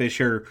that. Like they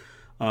share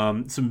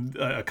some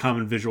a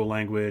common visual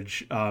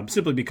language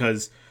simply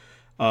because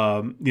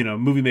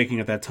movie making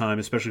at that time,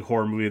 especially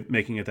horror movie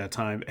making at that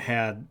time,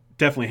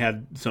 definitely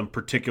had some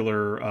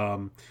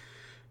particular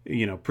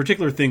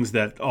particular things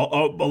that a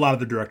lot of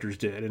the directors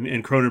did,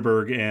 and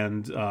Cronenberg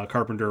and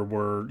Carpenter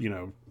were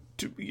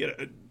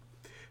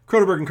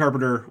Cronenberg and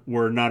Carpenter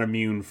were not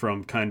immune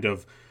from kind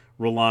of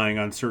relying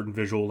on certain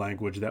visual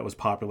language that was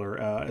popular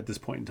at this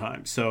point in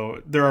time.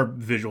 So there are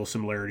visual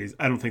similarities.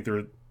 I don't think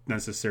they're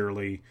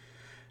necessarily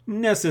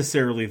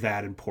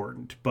that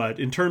important, but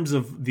in terms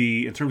of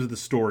the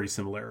story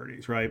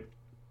similarities, right?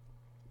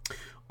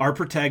 Our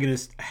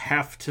protagonists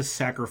have to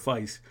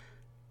sacrifice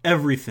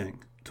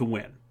everything to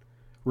win,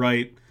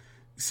 right?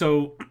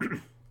 So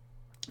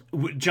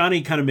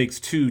Johnny kind of makes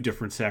two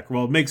different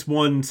makes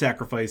one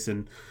sacrifice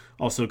and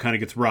also kind of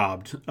gets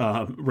robbed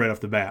right off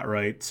the bat,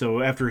 right?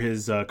 So after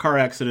his car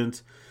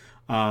accident,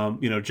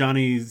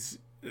 Johnny's,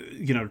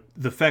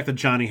 the fact that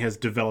Johnny has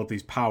developed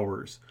these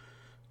powers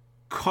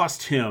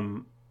cost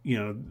him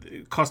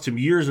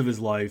years of his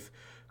life,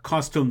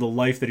 cost him the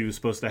life that he was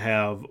supposed to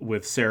have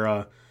with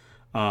Sarah.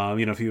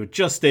 If he had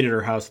just stayed at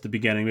her house at the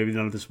beginning, maybe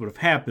none of this would have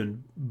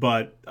happened.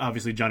 But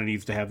obviously, Johnny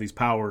needs to have these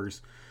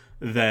powers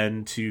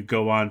then to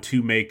go on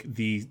to make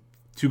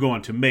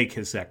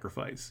his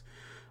sacrifice.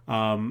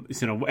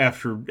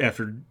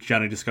 After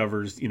Johnny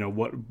discovers,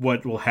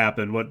 what will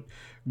happen, what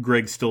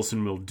Greg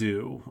Stilson will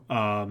do,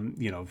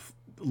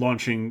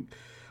 launching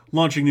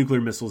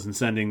nuclear missiles and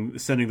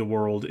sending the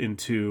world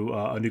into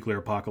a nuclear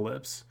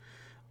apocalypse.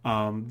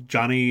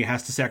 Johnny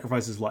has to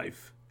sacrifice his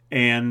life,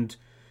 and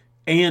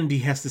he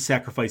has to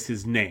sacrifice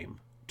his name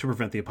to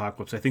prevent the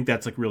apocalypse. I think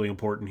that's like really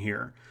important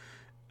here.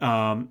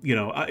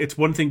 It's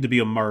one thing to be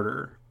a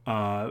martyr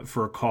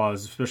for a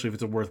cause, especially if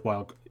it's a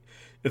worthwhile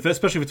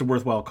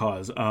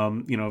cause.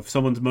 If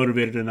someone's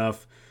motivated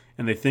enough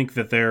and they think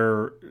that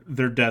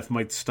their death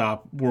might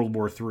stop World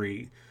War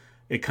III,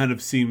 it kind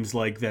of seems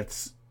like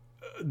that's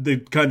a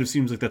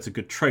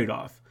good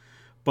trade-off.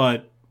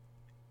 But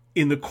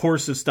in the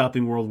course of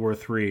stopping World War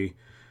III,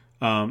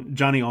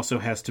 Johnny also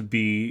has to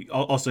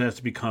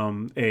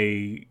become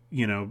a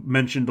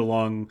mentioned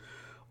along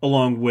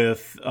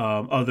with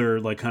other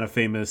like kind of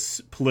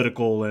famous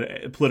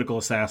political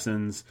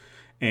assassins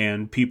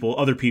and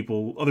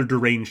other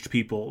deranged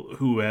people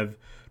who have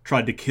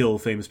tried to kill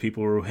famous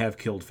people or who have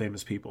killed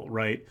famous people,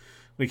 right?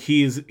 Like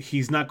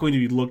he's not going to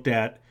be looked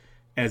at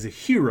as a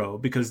hero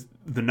because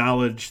the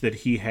knowledge that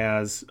he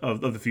has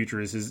of the future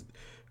is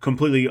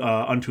completely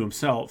unto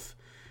himself.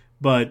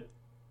 But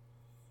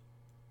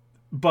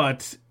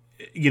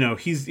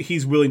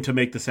he's willing to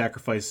make the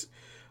sacrifice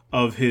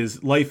of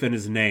his life and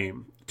his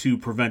name to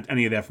prevent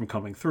any of that from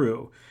coming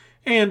through.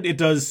 And it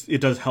does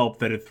help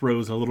that it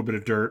throws a little bit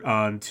of dirt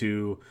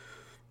onto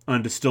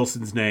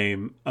Stilson's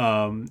name.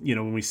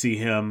 When we see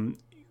him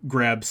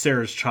grab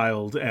Sarah's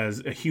child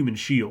as a human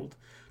shield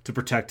to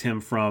protect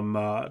him from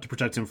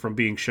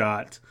being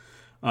shot.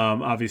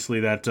 Obviously,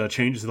 that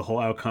changes the whole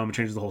outcome,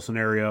 changes the whole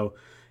scenario.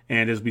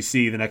 And as we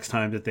see the next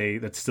time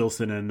that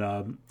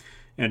Stilson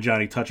and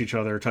Johnny touch each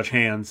other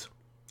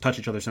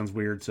sounds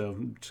weird, so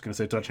I'm just gonna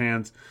say touch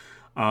hands.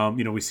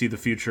 We see the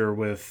future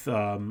with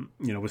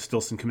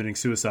Stilson committing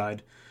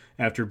suicide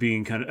after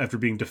being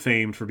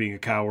defamed for being a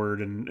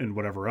coward and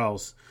whatever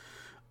else.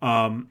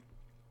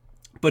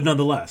 But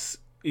nonetheless,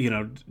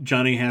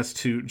 Johnny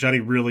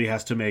really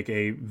has to make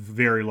a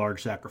very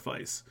large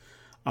sacrifice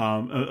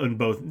in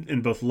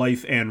both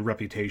life and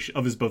reputation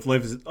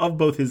of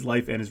both his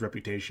life and his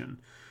reputation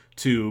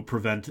to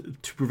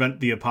prevent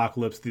the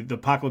apocalypse, the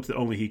apocalypse that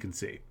only he can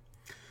see.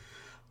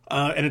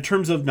 And in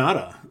terms of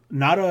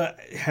Nada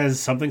has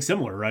something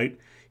similar, right?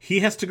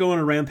 He has to go on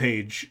a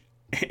rampage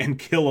and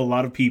kill a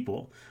lot of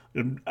people.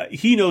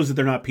 He knows that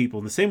they're not people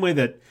in the same way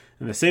that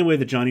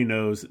Johnny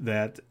knows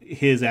that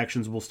his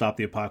actions will stop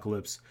the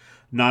apocalypse.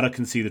 Nada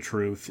can see the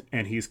truth,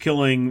 and he's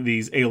killing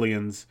these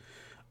aliens,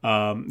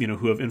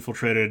 who have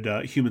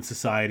infiltrated human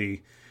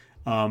society.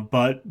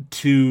 But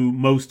to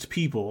most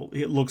people,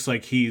 it looks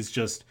like he's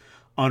just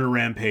on a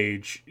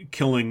rampage,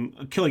 killing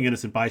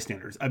innocent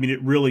bystanders. I mean,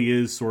 it really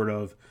is sort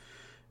of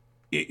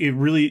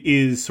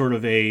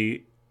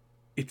a.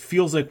 It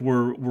feels like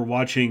we're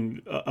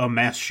watching a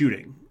mass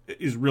shooting.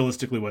 Is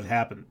realistically what is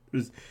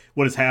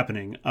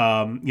happening.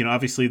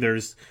 Obviously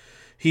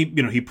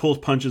he pulls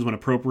punches when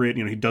appropriate.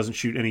 He doesn't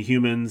shoot any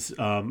humans.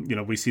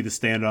 We see the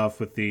standoff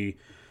with the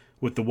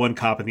one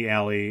cop in the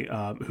alley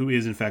who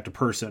is in fact a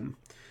person,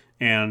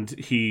 and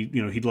he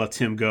lets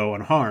him go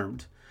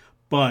unharmed.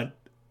 But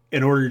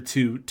in order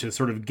to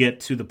sort of get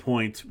to the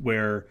point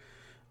where,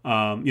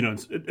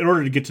 in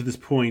order to get to this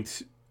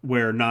point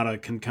where Nada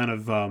can kind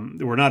of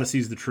where Nada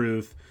sees the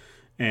truth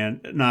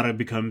and Nada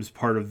becomes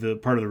part of the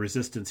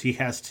resistance, he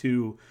has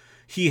to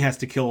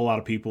kill a lot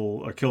of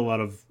people, or kill a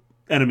lot of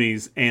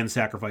enemies and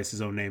sacrifice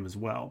his own name as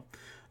well.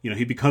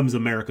 He becomes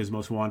America's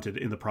most wanted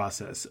in the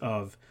process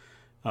of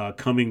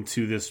coming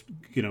to this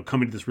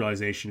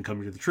realization,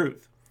 coming to the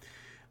truth.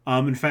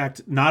 In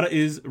fact, Nada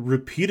is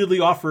repeatedly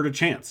offered a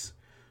chance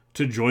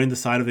to join the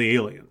side of the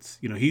aliens.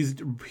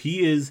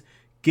 He is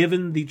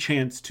given the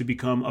chance to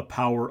become a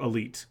power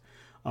elite,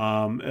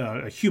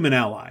 a human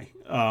ally,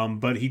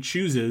 but he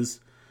chooses.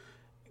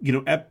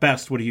 At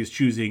best, what he is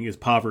choosing is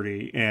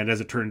poverty, and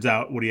as it turns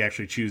out, what he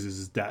actually chooses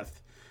is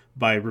death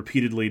by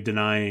repeatedly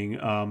denying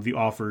the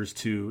offers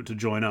to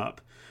join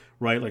up.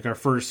 Right, like our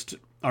first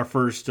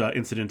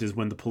incident is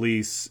when the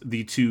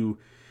two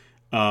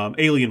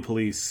alien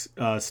police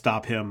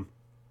stop him,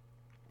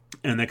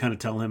 and they kind of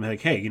tell him,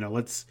 like, hey,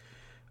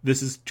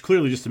 this is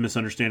clearly just a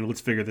misunderstanding.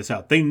 Let's figure this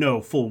out. They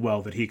know full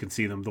well that he can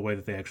see them the way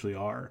that they actually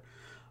are,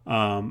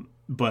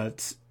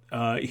 but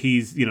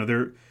he's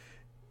they're.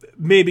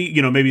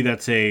 Maybe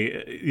that's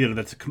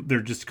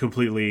they're just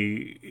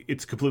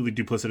it's a completely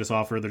duplicitous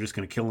offer. They're just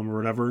going to kill him or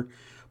whatever.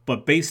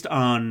 But based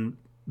on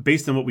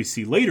what we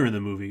see later in the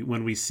movie,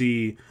 when we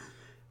see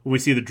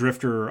the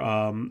drifter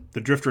at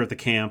the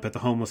camp, at the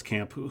homeless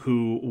camp,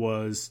 who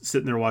was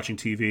sitting there watching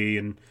TV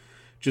and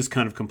just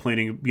kind of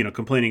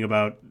complaining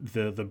about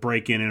the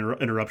break-in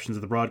interruptions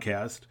of the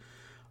broadcast.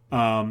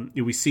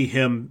 We see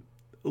him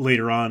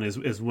later on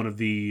as one of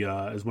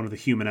the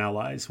human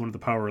allies, one of the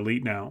power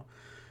elite now.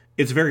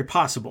 It's very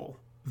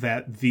possible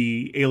that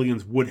the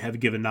aliens would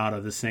have given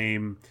Nada the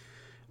same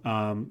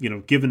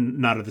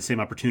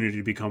opportunity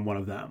to become one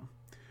of them,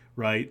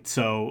 right?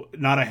 So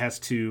Nada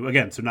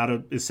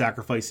Nada is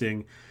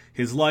sacrificing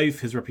his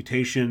life, his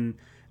reputation,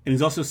 and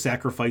he's also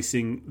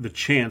sacrificing the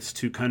chance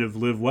to kind of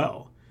live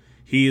well.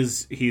 He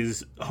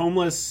is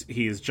homeless,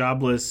 he is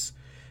jobless,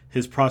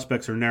 his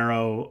prospects are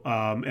narrow,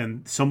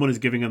 and someone is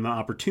giving him the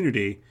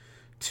opportunity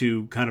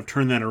to kind of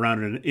turn that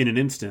around in an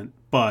instant,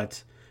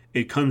 but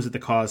it comes at the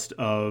cost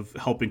of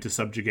helping to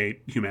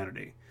subjugate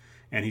humanity.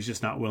 And he's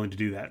just not willing to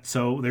do that.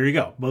 So there you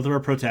go. Both of our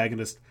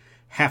protagonists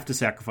have to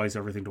sacrifice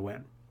everything to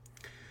win.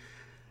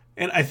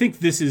 And I think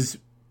this is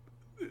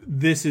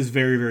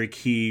very, very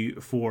key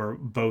for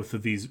both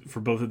of these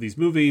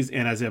movies.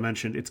 And as I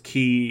mentioned, it's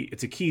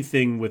a key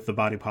thing with the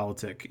body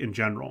politic in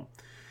general.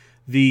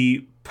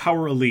 The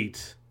power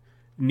elite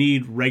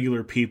need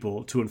regular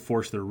people to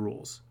enforce their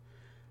rules.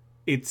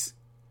 It's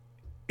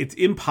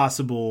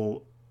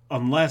impossible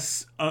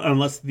unless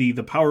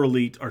the power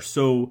elite are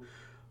so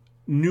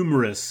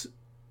numerous,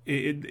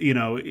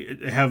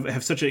 have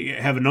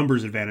a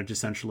numbers advantage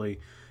essentially.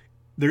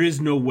 There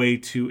is no way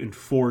to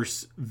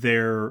enforce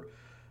their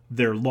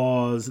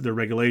laws, their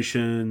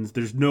regulations.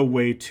 There's no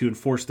way to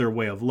enforce their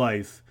way of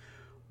life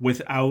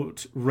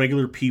without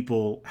regular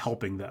people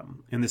helping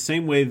them. In the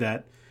same way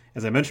that,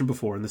 as I mentioned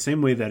before, in the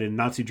same way that in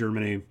Nazi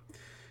Germany,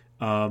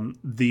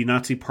 the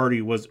Nazi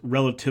Party was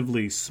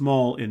relatively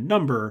small in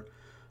number,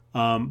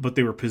 but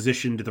they were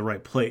positioned to the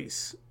right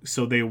place.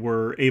 So they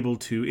were able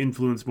to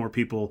influence more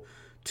people,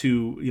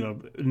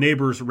 to,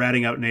 neighbors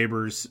ratting out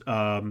neighbors.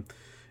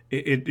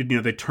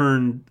 They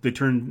turned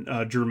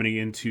Germany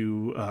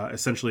into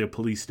essentially a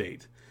police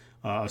state,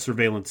 a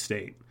surveillance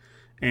state.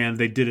 And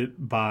they did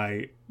it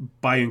by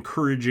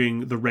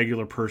encouraging the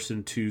regular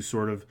person to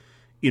sort of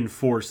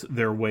enforce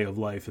their way of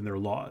life and their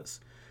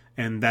laws.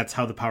 And that's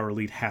how the power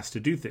elite has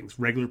to do things.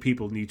 Regular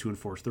people need to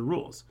enforce the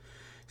rules.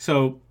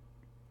 So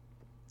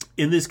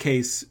in this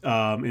case,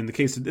 in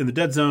the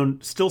Dead Zone,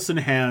 Stillson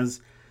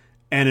has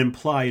an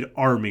implied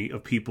army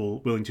of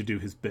people willing to do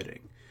his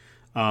bidding.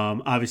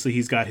 Obviously,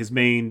 he's got his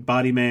main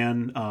body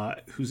man,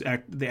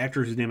 the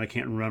actor whose name I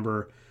can't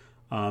remember.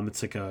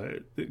 It's like a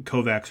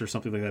Kovacs or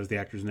something like that is the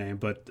actor's name.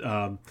 But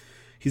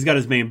he's got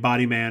his main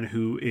body man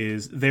who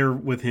is there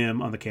with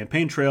him on the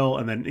campaign trail.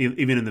 And then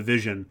even in the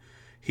vision,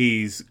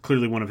 he's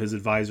clearly one of his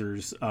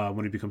advisors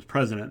when he becomes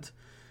president.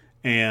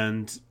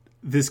 And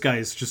this guy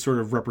is just sort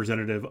of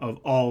representative of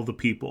all the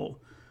people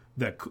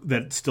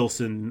that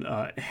Stillson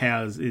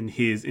has in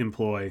his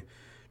employ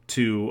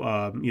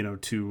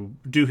to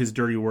do his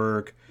dirty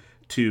work,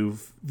 to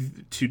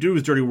do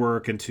his dirty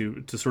work, and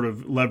to sort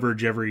of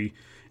leverage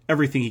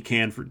everything he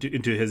can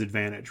into his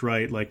advantage,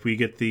 right? Like we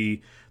get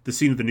the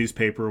scene of the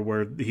newspaper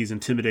where he's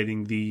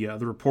intimidating the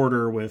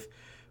reporter with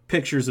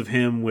pictures of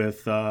him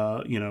with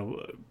a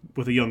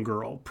young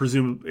girl,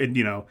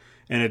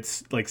 and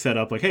it's like set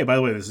up like, hey, by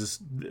the way, this is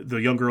the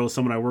young girl is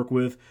someone I work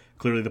with.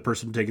 Clearly, the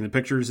person taking the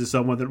pictures is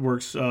someone that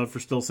works for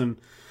Stillson.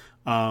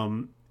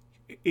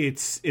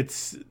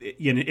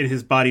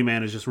 His body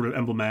man is just sort of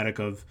emblematic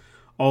of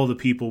all the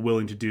people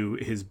willing to do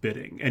his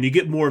bidding, and you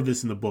get more of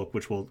this in the book,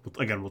 which we'll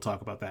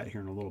talk about that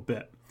here in a little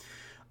bit.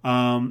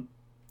 And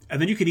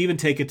then you could even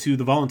take it to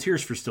the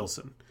volunteers for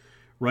Stillson,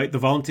 right? The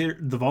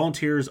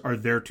volunteers are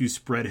there to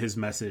spread his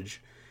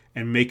message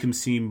and make him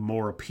seem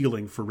more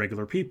appealing for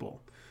regular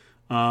people.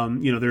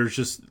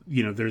 There's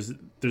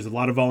a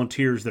lot of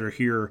volunteers that are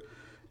here,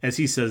 as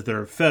he says,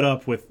 they're fed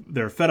up with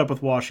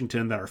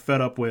Washington, that are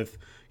fed up with,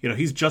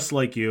 he's just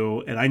like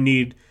you, and I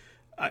need,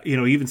 he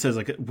even says,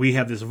 like, we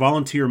have this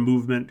volunteer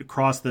movement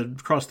across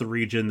the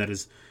region that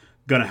is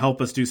going to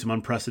help us do some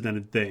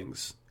unprecedented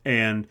things.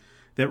 And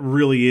that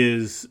really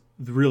is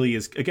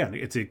again,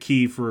 it's a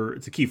key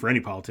for any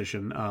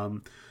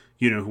politician,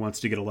 who wants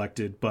to get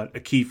elected, but a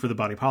key for the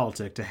body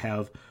politic to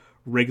have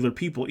regular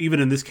people. Even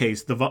in this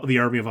case, the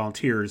army of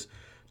volunteers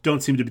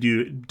don't seem to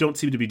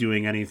be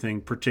doing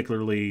anything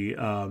particularly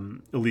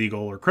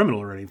illegal or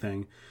criminal or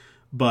anything,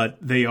 but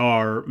they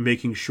are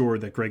making sure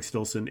that Greg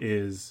Stilson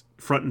is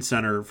front and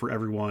center for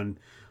everyone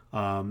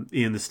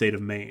in the state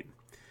of Maine.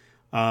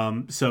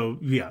 So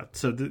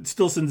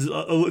Stilson's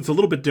it's a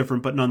little bit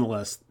different, but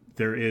nonetheless,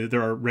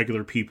 there are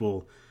regular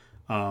people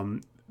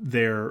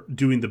there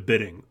doing the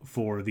bidding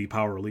for the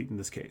power elite in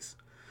this case.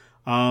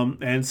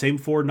 And same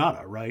for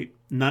Nada, right?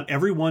 Not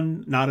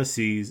everyone Nada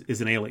sees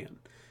is an alien.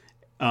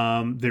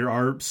 There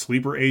are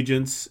sleeper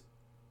agents.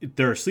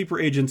 There are sleeper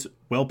agents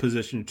well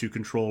positioned to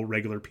control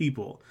regular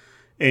people,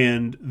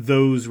 and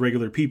those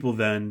regular people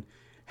then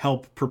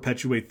help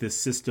perpetuate this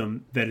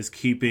system that is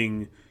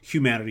keeping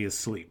humanity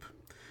asleep,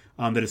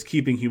 that is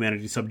keeping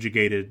humanity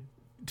subjugated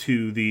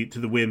to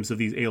the whims of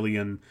these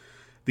alien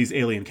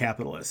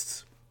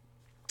capitalists.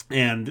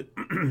 And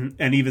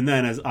even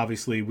then, as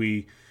obviously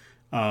we,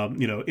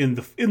 in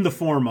the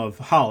form of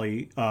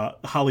Holly,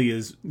 Holly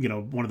is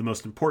one of the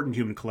most important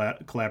human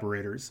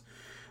collaborators.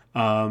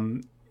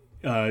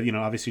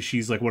 Obviously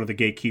she's like one of the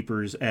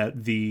gatekeepers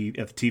at the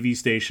TV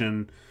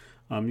station.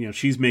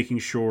 She's making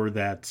sure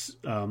that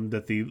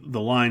the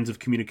lines of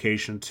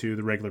communication to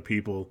the regular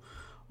people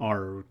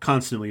are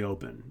constantly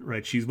open.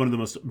 Right, she's one of the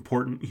most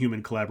important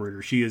human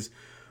collaborators. She's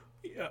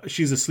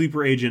a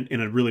sleeper agent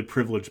in a really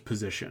privileged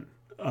position.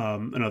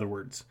 In other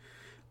words,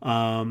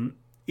 and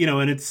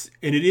it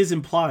is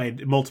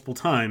implied multiple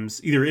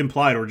times, either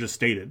implied or just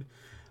stated,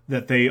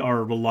 that they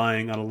are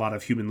relying on a lot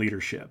of human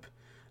leadership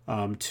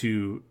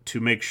to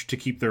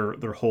keep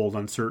their hold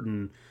on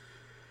certain,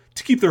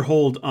 to keep their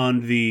hold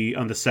on the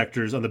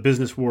sectors, on the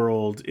business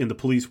world, in the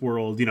police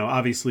world.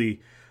 Obviously,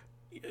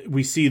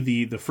 we see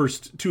the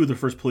first two of the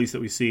first police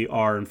that we see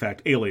are in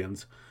fact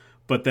aliens,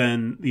 but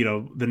then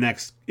the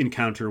next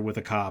encounter with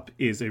a cop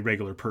is a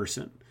regular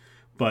person,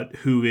 but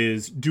who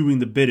is doing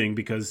the bidding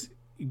because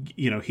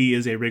he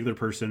is a regular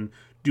person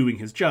doing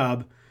his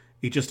job.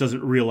 He just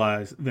doesn't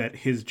realize that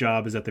his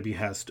job is at the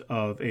behest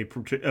of a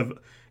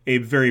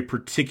very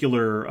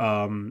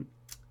particular.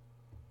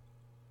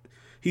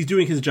 He's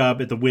doing his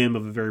job at the whim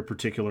of a very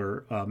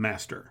particular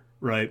master,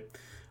 right?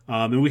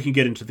 And we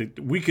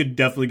could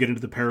definitely get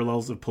into the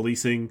parallels of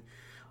policing,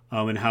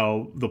 and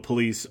how what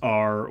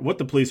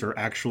the police are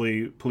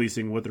actually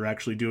policing, what they're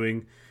actually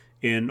doing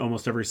in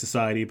almost every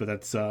society. But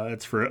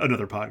that's for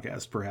another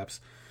podcast,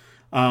 perhaps.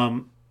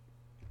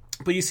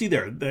 But you see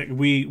there that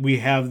we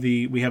have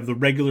the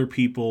regular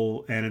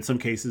people, and in some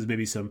cases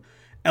maybe some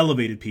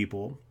elevated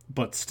people,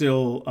 but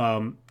still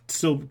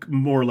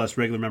more or less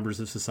regular members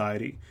of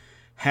society,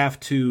 have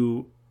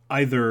to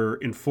either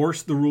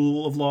enforce the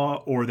rule of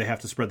law or they have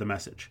to spread the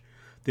message.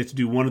 They have to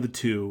do one of the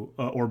two,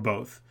 or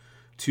both,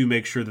 to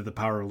make sure that the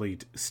power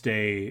elite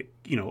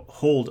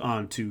hold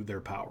on to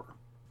their power.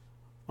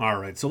 All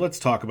right, so let's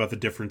talk about the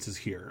differences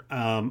here.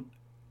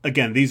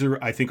 Again, these are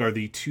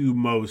the two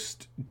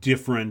most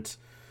different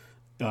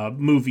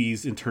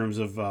movies in terms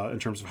of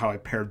how I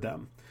paired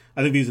them.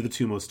 I think these are the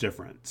two most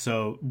different.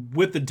 So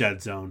with the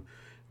Dead Zone,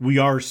 we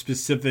are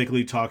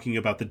specifically talking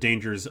about the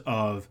dangers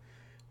of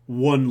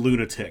one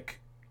lunatic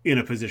in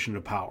a position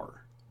of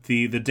power.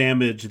 The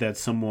damage that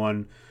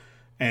someone,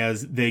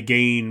 as they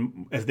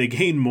gain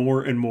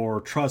more and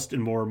more trust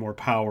and more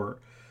power,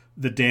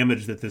 the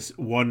damage that this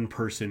one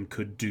person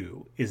could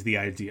do is the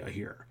idea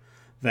here.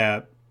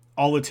 That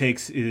all it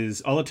takes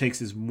is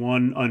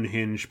one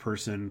unhinged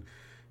person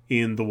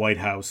in the White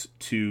House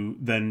to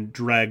then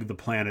drag the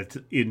planet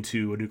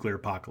into a nuclear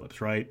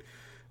apocalypse, right?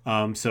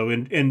 So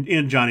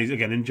in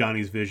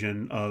Johnny's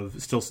vision of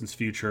Stilson's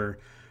future,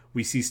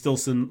 we see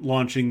Stilson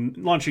launching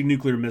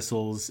nuclear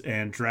missiles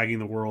and dragging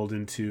the world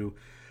into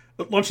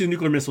launching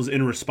nuclear missiles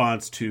in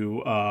response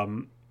to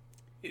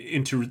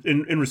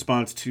in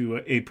response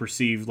to a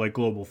perceived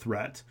global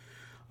threat.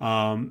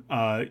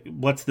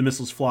 Lets the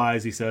missiles fly,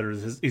 as he said, or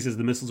he says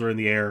the missiles are in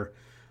the air.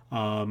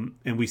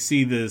 And we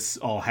see this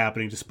all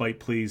happening despite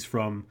pleas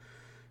from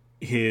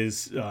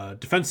his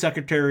defense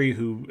secretary,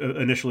 who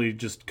initially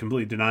just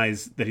completely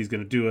denies that he's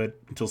going to do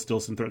it until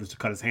Stilson threatens to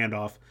cut his hand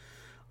off.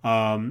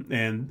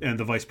 And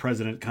the vice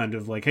president kind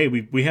of hey,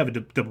 we have a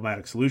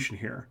diplomatic solution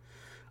here.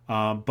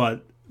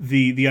 But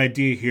the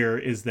idea here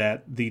is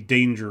that the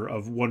danger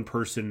of one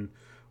person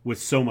with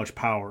so much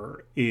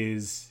power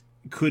has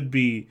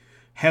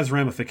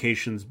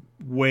ramifications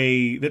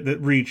that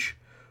reach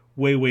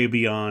way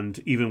beyond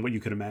even what you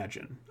could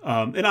imagine.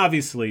 And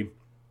obviously,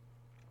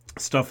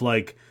 stuff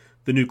like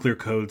the nuclear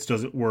codes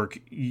doesn't work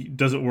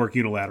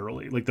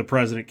unilaterally. The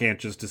president can't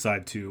just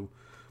decide to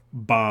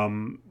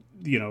bomb.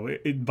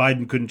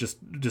 Biden couldn't just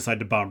decide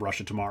to bomb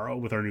Russia tomorrow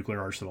with our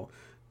nuclear arsenal.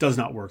 Does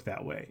not work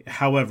that way.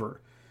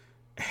 However,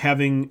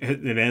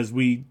 and as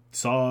we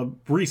saw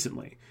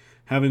recently,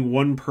 having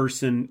one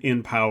person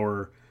in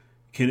power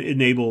can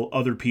enable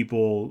other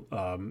people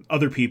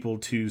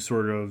to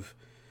sort of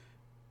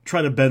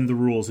try to bend the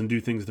rules and do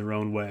things their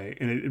own way.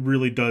 And it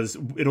really does.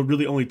 It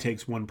really only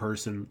takes one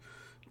person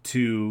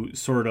to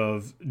sort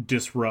of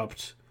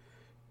disrupt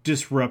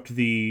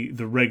the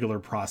regular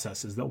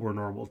processes that were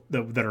normal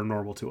that are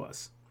normal to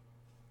us.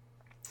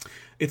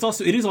 It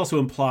is also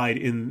implied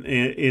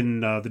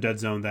in the Dead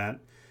Zone that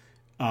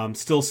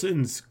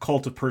Stillson's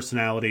cult of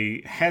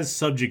personality has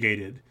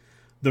subjugated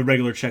the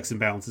regular checks and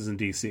balances in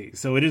DC.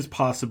 So it is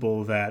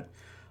possible that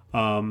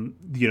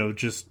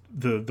just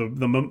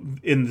the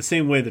in the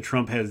same way that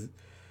Trump has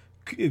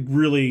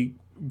really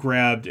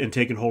grabbed and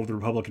taken hold of the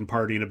Republican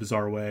Party in a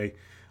bizarre way,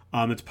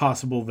 it's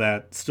possible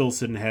that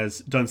Stillson has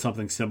done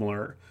something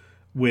similar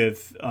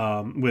with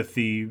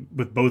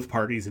both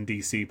parties in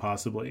DC,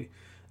 possibly,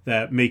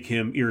 that make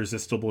him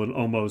irresistible and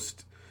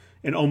almost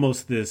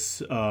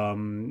this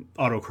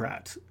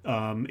autocrat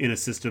in a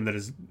system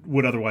that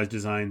would otherwise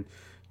designed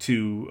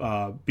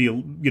to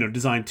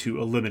designed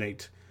to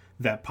eliminate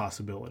that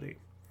possibility.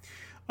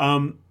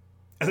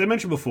 As I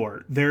mentioned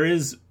before, there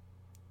is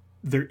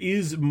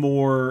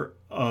more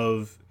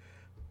of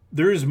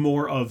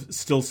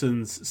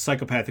Stillson's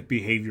psychopathic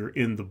behavior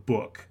in the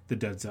book, The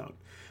Dead Zone.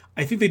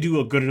 I think they do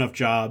a good enough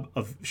job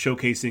of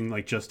showcasing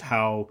like just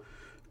how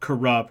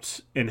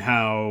corrupt and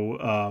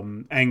how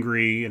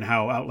angry and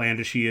how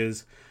outlandish he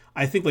is.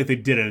 I think like they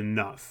did it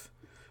enough.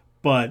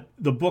 But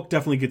the book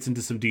definitely gets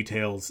into some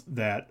details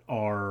that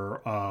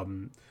are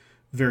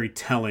very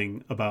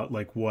telling about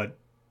like who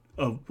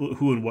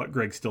and what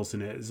Greg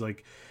Stillson is.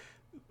 Like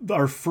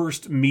our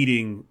first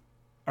meeting,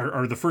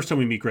 or the first time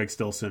we meet Greg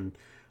Stillson,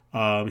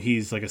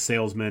 he's like a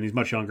salesman. He's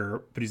much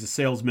younger, but he's a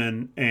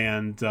salesman,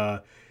 and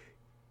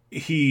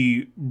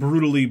he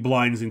brutally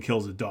blinds and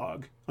kills a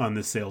dog on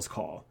this sales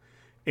call.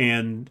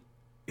 And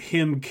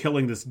him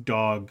killing this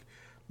dog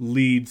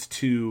leads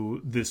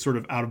to this sort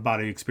of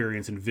out-of-body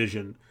experience and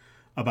vision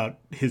about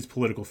his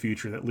political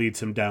future that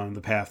leads him down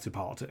the path to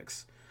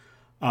politics.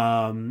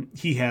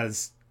 He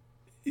has,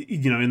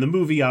 in the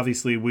movie,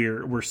 obviously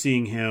we're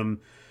seeing him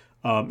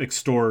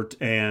extort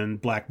and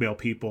blackmail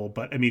people,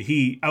 but I mean,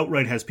 he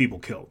outright has people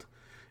killed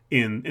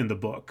in the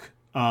book.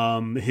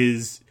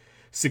 His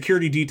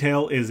security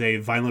detail is a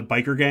violent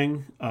biker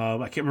gang. I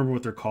can't remember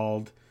what they're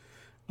called.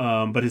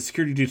 But his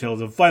security detail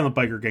is a violent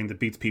biker gang that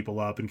beats people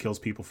up and kills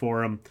people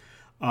for him.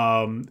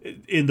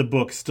 In the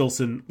book,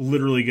 Stillson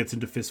literally gets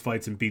into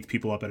fistfights and beats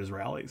people up at his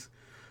rallies.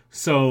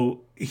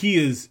 So he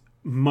is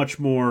much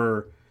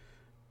more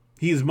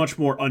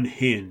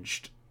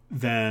unhinged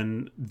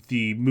than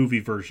the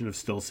movie version of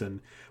Stillson,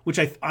 which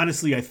I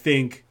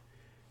think,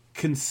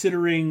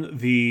 considering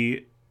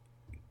that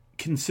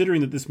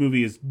this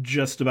movie is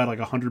just about like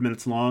 100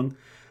 minutes long,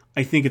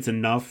 I think it's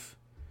enough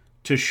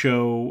to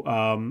show,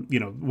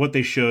 what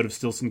they showed of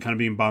Stillson kind of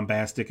being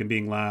bombastic and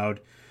being loud.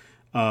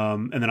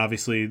 And then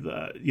obviously,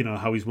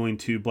 how he's willing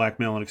to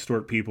blackmail and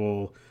extort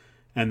people,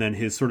 and then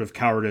his sort of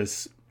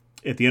cowardice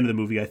at the end of the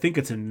movie. I think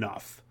it's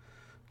enough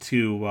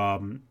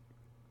to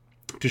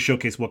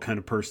showcase what kind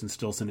of person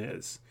Stillson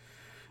is.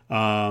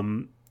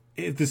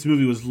 If this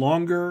movie was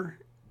longer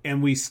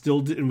and we still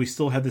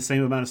had the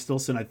same amount of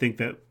Stillson, I think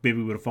that maybe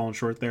we would have fallen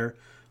short there,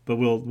 but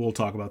we'll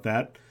talk about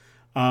that.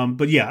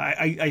 But yeah,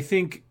 I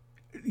think,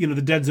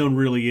 the Dead Zone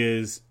really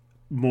is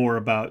more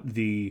about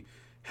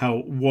how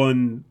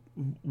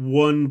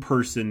one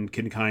person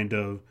can kind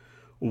of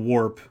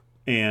warp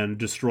and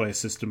destroy a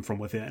system from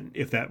within,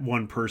 if that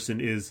one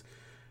person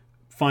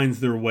finds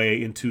their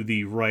way into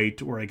the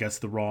right, or I guess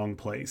the wrong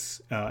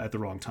place at the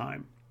wrong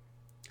time.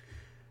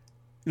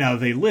 Now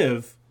they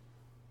live,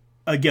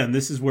 again,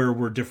 this is where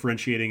we're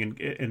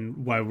differentiating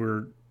and why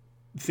we're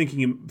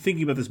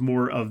thinking about this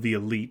more of the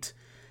elite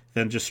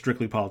than just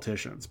strictly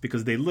politicians,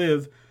 because they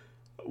live.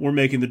 We're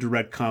making the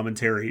direct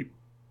commentary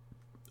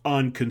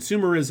on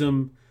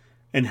consumerism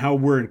and how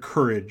we're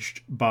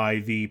encouraged by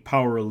the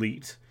power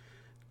elite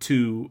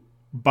to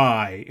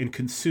buy and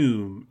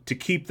consume to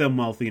keep them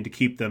wealthy and to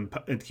keep them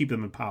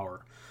in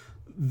power.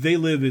 They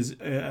Live is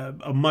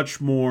a much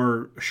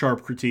more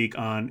sharp critique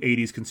on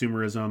 80s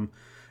consumerism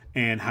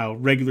and how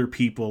regular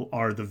people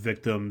are the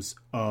victims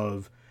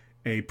of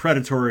a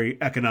predatory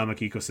economic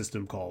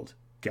ecosystem called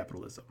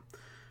capitalism.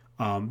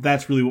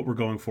 That's really what we're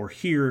going for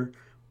here,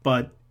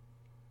 but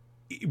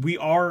we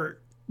are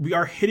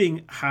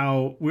hitting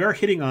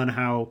on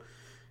how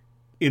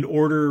in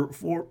order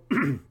for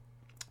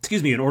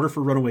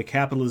runaway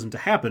capitalism to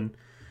happen,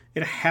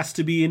 it has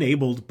to be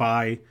enabled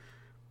by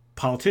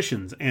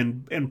politicians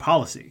and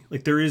policy.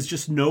 Like, there is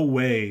just no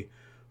way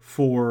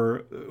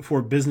for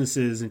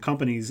businesses and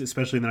companies,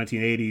 especially in the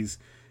 1980s,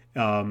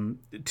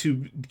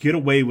 to get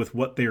away with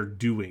what they're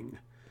doing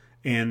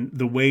and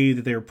the way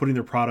that they're putting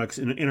their products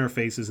in our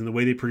faces and the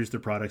way they produce their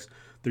products.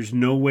 There's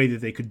no way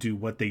that they could do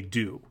what they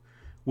do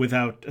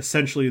without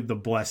essentially the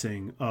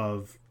blessing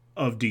of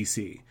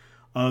DC,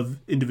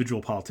 of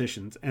individual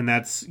politicians. And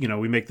that's,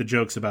 we make the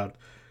jokes about,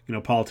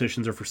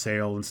 politicians are for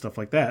sale and stuff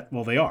like that.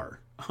 Well, they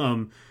are.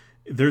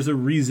 There's a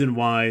reason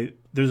why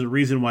the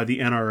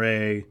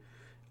NRA,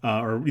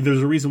 or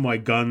there's a reason why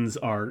guns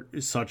are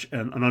such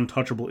an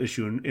untouchable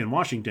issue in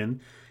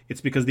Washington, It's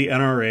because the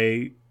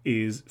NRA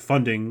is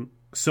funding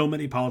so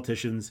many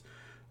politicians,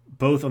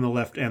 both on the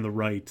left and the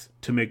right,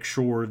 to make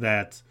sure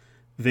that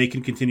they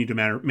can continue to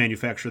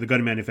manufacture. The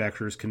gun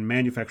manufacturers can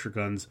manufacture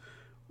guns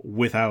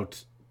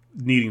without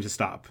needing to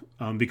stop.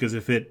 Because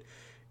if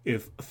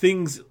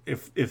things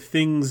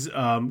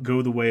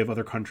go the way of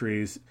other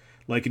countries,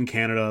 like in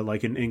Canada,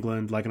 like in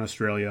England, like in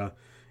Australia,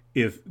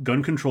 if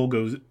gun control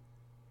goes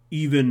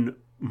even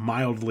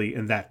mildly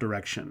in that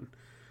direction,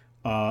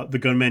 the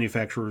gun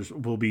manufacturers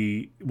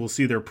will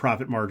see their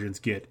profit margins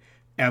get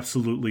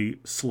absolutely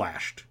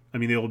slashed. I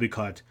mean, they will be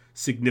cut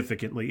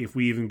significantly if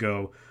we even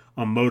go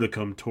a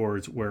modicum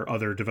towards where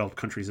other developed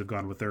countries have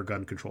gone with their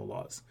gun control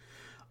laws.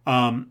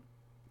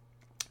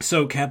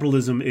 So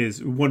capitalism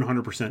is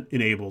 100%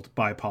 enabled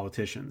by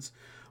politicians,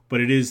 but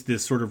it is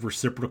this sort of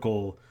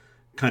reciprocal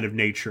kind of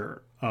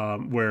nature,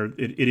 where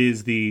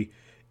it's the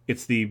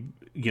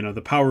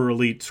power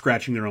elite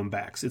scratching their own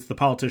backs. It's the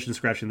politicians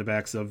scratching the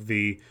backs of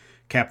the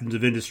captains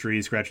of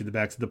industry, scratching the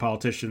backs of the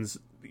politicians,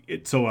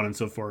 so on and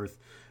so forth.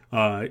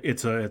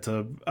 It's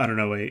a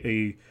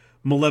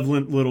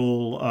malevolent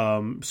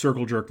little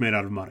circle jerk made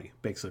out of money,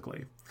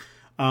 basically.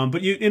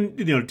 But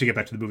to get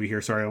back to the movie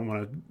here, sorry, I don't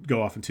want to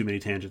go off in too many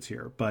tangents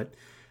here, but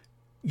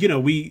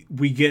we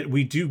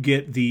do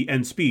get the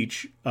end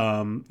speech,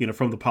 from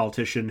the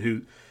politician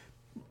who,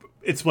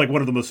 it's like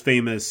one of the most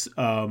famous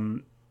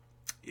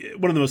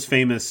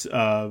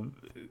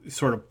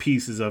sort of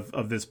pieces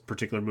of this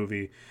particular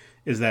movie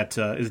is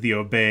the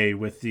obey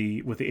with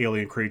the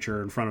alien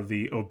creature in front of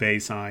the obey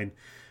sign.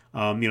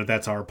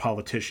 That's our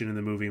politician in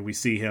the movie, and we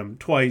see him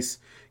twice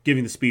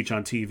giving the speech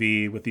on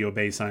TV with the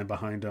obey sign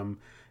behind him,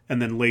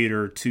 and then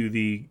later to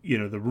the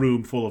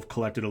room full of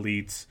collected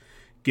elites,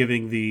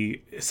 giving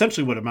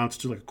essentially what amounts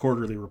to like a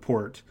quarterly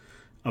report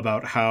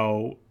about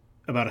how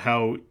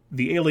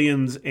the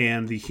aliens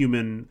and the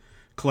human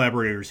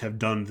collaborators have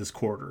done this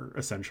quarter,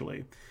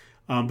 essentially.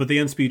 But the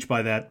end speech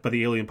by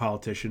the alien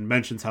politician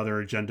mentions how their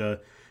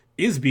agenda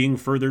is being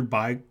furthered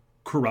by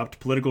corrupt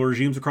political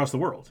regimes across the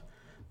world.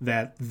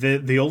 That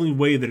the only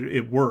way that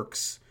it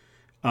works,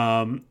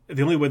 the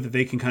only way that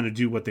they can kind of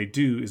do what they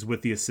do is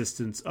with the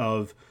assistance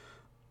of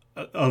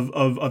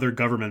other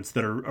governments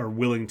that are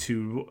willing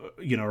to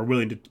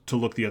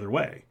look the other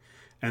way.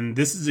 And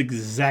this is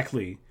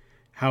exactly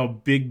how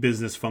big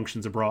business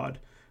functions abroad.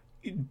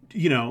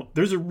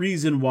 There's a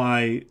reason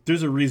why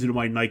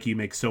Nike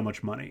makes so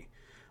much money,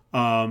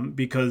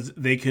 because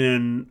they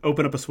can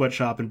open up a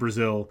sweatshop in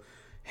Brazil,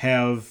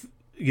 have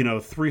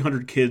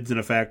 300 kids in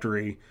a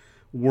factory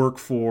work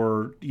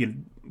for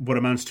what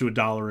amounts to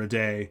 $1 a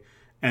day,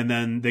 and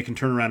then they can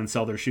turn around and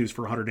sell their shoes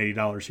for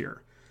 $180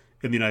 here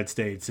in the United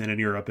States and in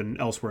Europe and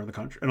elsewhere in the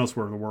country and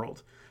elsewhere in the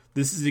world.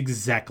 This is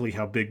exactly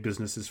how big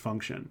businesses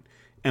function.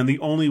 And the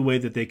only way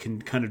that they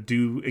can kind of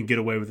do and get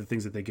away with the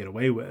things that they get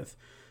away with,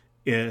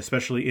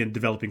 especially in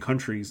developing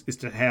countries, is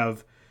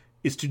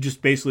to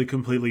just basically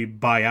completely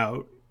buy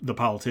out the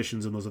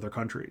politicians in those other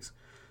countries.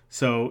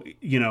 So,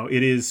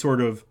 it is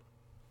sort of,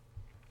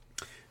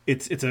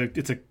 it's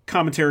a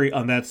commentary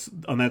on that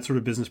sort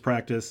of business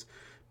practice,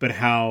 but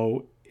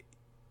how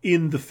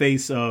in the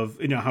face of,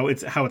 how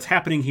it's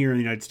happening here in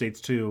the United States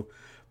too,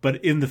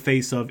 but in the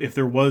face of, if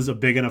there was a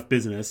big enough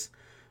business,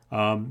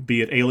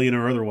 be it alien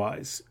or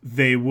otherwise,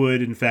 they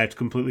would in fact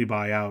completely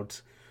buy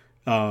out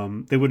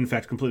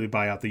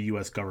the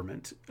U.S.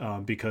 government,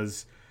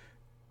 because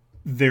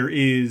there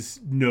is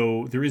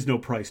no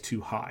price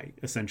too high,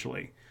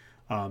 essentially,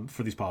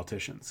 for these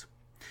politicians.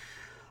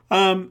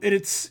 And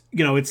it's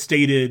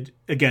stated,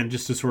 again,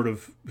 just to sort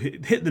of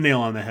hit the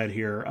nail on the head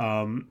here,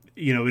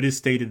 it is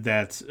stated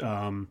that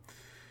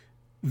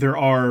there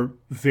are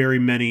very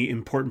many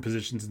important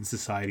positions in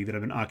society that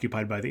have been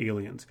occupied by the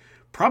aliens.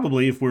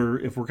 Probably if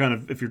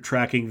you're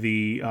tracking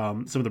the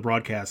some of the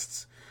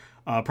broadcasts,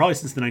 probably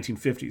since the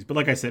 1950s. But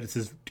like I said, it's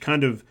this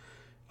kind of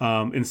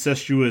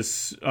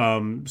incestuous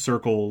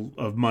circle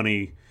of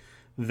money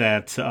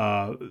that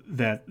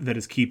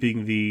is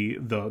keeping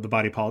the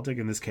body politic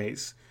in this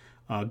case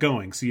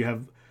going. So you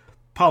have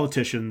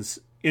politicians,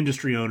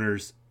 industry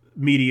owners,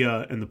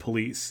 media, and the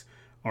police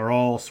are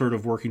all sort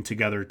of working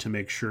together to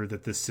make sure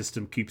that this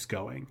system keeps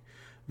going.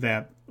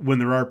 That when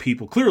there are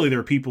people, clearly there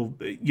are people,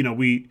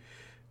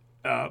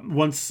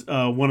 once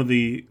one of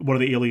the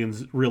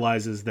aliens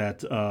realizes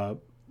that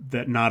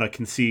Nada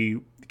can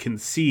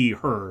see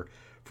her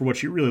for what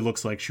she really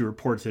looks like, she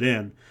reports it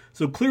in.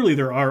 So clearly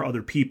there are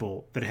other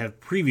people that have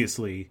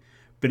previously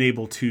been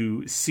able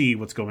to see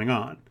what's going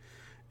on.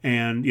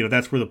 And,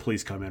 that's where the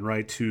police come in,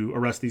 right? To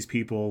arrest these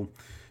people,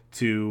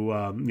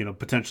 to,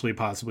 potentially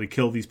possibly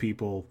kill these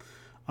people.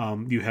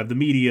 You have the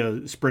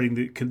media spreading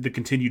the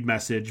continued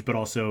message, but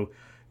also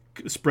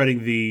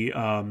spreading the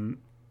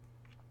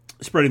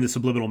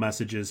subliminal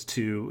messages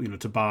to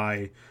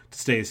buy, to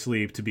stay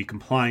asleep, to be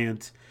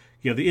compliant.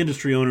 You have the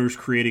industry owners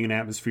creating an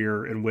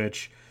atmosphere in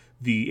which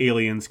the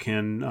aliens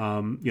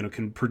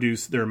can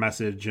produce their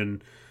message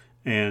and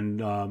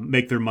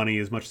make their money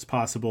as much as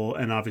possible,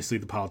 and obviously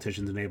the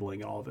politicians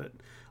enabling all of it,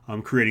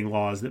 creating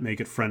laws that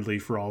make it friendly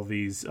for all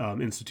these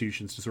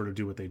institutions to sort of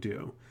do what they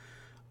do.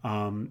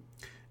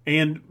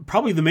 And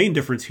probably the main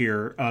difference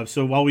here.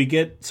 So while we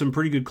get some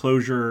pretty good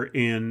closure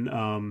in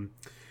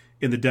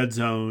the Dead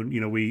Zone,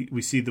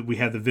 we see that we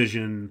have the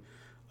vision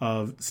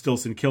of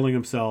Stillson killing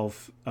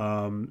himself,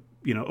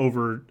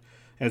 over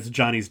as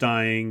Johnny's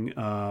dying,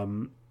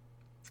 and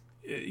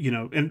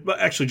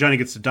actually Johnny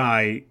gets to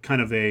die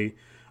kind of a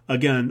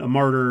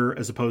martyr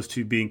as opposed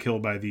to being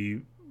killed by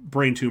the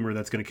brain tumor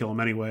that's going to kill him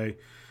anyway.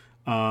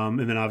 And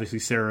then obviously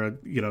Sarah,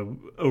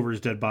 over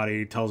his dead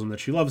body tells him that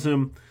she loves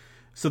him.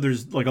 So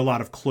there's like a lot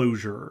of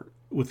closure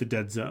with the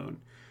Dead Zone.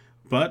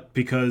 But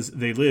because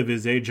They Live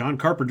is a John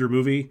Carpenter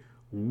movie,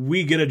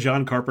 we get a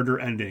John Carpenter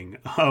ending.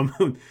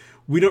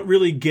 We don't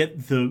really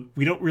get the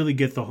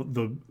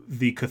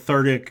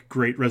cathartic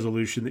great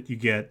resolution that you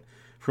get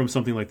from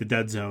something like the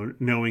Dead Zone,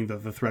 knowing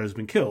that the threat has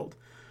been killed.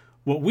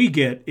 What we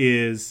get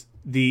is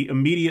the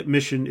immediate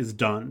mission is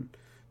done.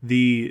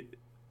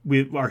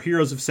 Our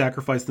heroes have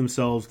sacrificed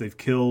themselves. They've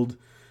killed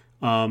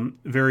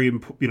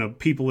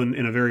people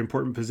in a very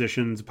important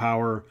positions of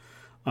power,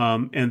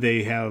 and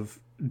they have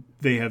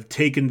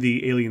taken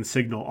the alien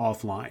signal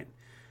offline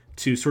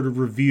to sort of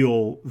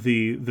reveal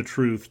the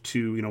truth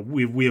to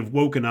we have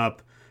woken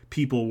up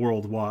people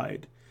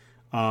worldwide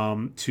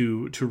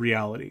to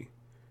reality,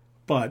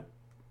 but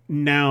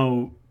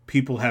now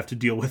people have to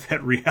deal with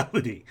that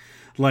reality.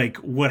 Like,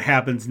 what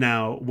happens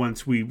now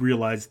once we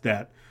realize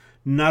that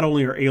not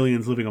only are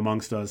aliens living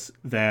amongst us,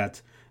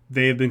 that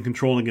they have been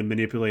controlling and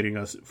manipulating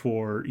us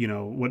for,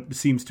 what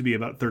seems to be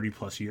about 30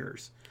 plus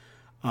years.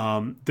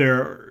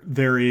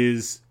 There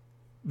is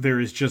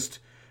just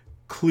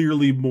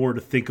clearly more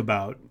to think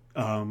about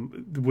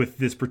with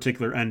this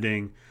particular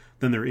ending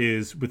than there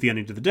is with the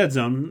ending to the Dead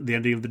Zone. The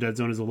ending of the Dead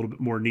Zone is a little bit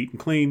more neat and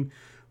clean.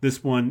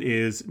 This one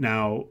is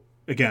now,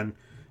 again,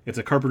 it's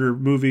a Carpenter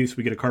movie, so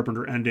we get a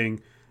Carpenter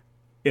ending.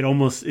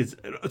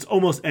 It's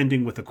almost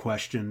ending with a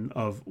question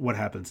of what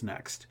happens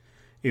next.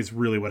 Is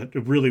really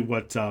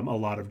what a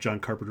lot of John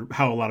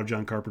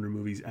Carpenter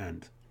movies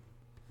end.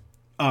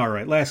 All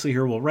right, lastly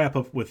here we'll wrap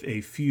up with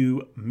a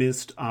few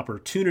missed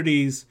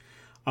opportunities.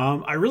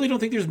 I really don't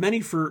think there's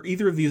many for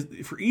either of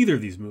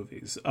these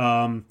movies.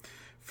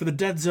 For the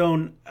Dead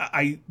Zone,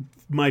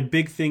 my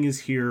big thing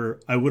is here.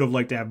 I would have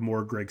liked to have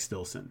more Greg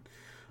Stillson.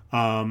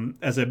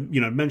 As I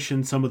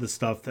mentioned, some of the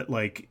stuff that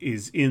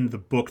is in the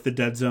book The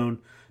Dead Zone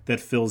that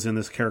fills in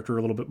this character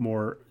a little bit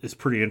more is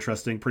pretty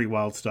interesting, pretty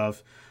wild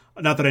stuff.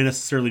 Not that I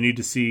necessarily need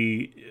to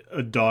see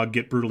a dog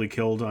get brutally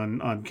killed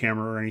on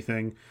camera or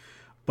anything,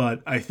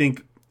 but I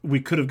think we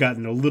could have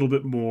gotten a little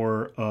bit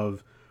more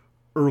of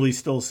early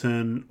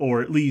Stillson,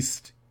 or at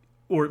least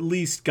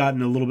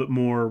gotten a little bit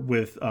more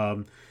with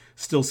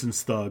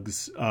Stillson's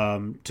thugs,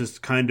 to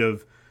kind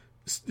of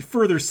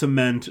further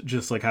cement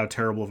just like how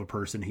terrible of a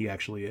person he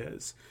actually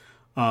is.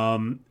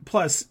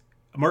 Plus,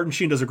 Martin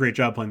Sheen does a great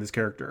job playing this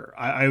character.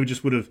 I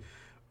just would have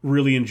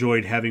really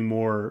enjoyed having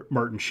more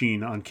Martin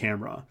Sheen on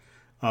camera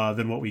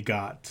than what we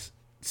got.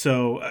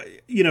 So,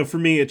 for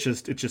me, it's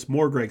just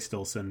more Greg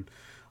Stillson.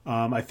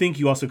 I think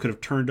you also could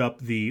have turned up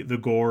the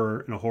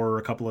gore and horror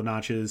a couple of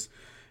notches.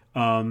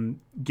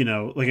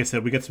 Like I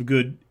said, we got some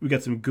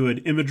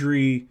good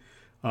imagery.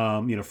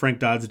 Frank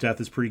Dodd's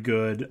death is pretty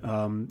good.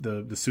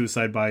 The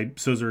suicide by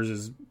scissors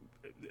is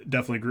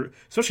definitely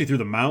especially through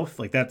the mouth.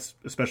 Like, that's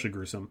especially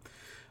gruesome.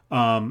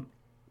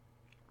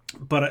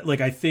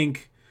 But I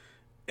think,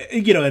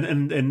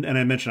 and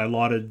I mentioned I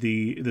lauded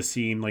the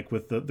scene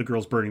with the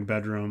girl's burning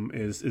bedroom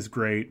is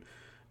great.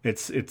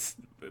 It's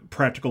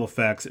practical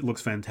effects. It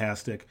looks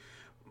fantastic.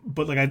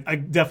 But I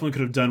definitely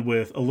could have done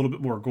with a little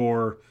bit more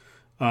gore.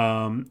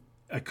 I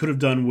could have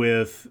done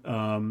with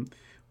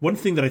one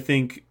thing that I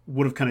think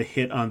would have kind of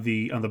hit on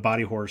the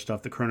body horror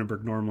stuff that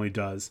Cronenberg normally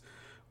does.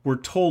 We're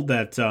told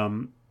that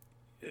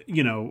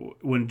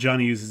when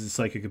Johnny uses his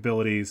psychic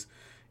abilities,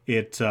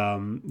 it's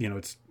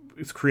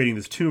creating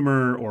this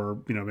tumor, or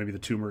maybe the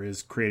tumor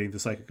is creating the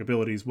psychic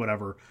abilities,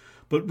 whatever.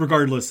 But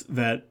regardless,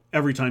 that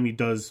every time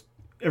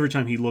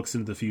he looks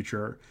into the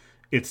future,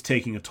 it's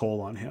taking a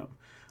toll on him.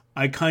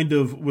 I kind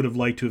of would have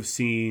liked to have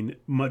seen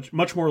much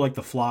more like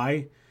The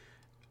Fly,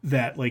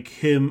 that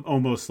him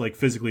almost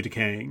physically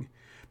decaying,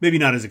 maybe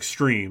not as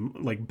extreme,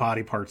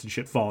 body parts and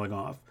shit falling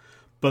off,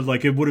 but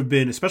it would have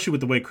been, especially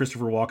with the way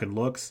Christopher Walken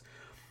looks,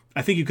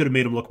 I think you could have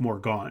made him look more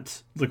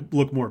gaunt,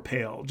 look more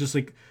pale, just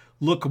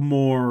look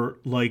more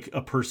like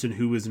a person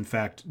who is in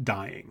fact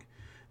dying,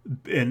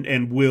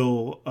 and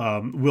will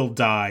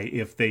die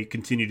if they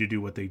continue to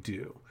do what they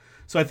do.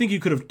 So I think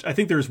I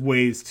think there's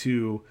ways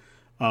to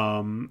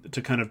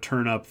kind of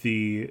turn up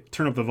the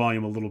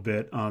volume a little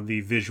bit on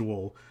the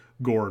visual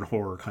gore and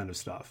horror kind of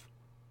stuff.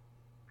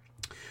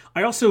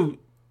 I also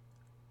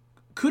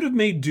could have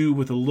made do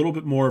with a little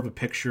bit more of a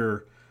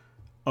picture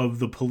of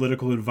the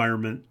political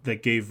environment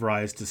that gave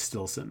rise to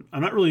Stillson.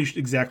 I'm not really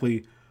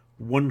exactly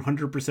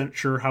 100%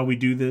 sure how we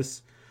do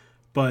this,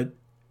 but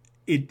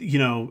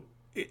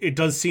it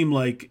does seem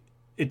like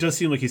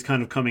he's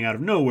kind of coming out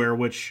of nowhere,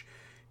 which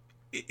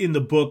in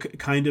the book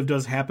kind of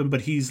does happen,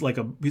 but he's like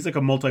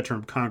a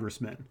multi-term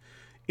congressman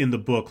in the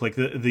book.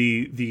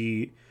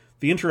 The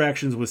the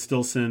interactions with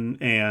Stilson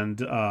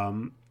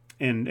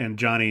and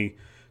Johnny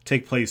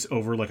take place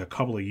over like a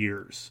couple of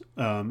years.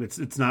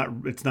 It's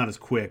not as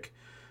quick,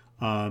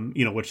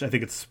 which I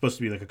think it's supposed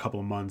to be like a couple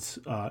of months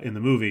in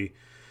the movie.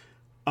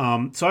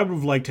 So I would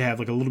have liked to have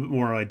like a little bit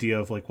more idea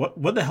of like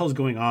what the hell's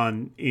going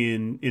on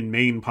in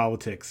Maine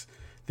politics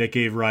that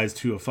gave rise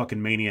to a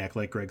fucking maniac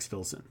like Greg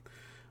Stilson.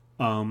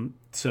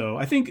 So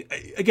I think,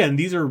 again,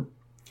 these are,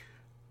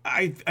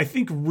 I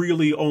think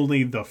really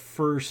only the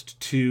first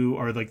two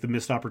are like the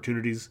missed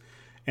opportunities,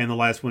 and the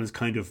last one is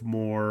kind of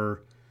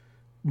more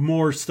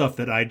stuff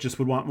that I just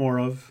would want more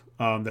of,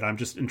 that I'm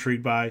just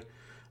intrigued by.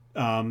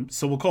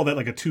 So we'll call that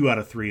like a 2 out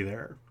of 3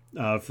 there,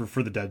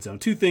 for the Dead Zone.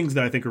 2 things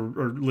that I think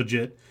are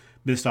legit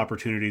missed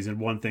opportunities, and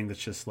 1 thing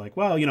that's just like,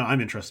 well,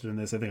 I'm interested in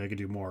this. I think I could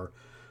do more.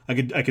 I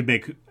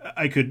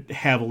could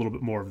have a little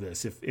bit more of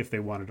this if they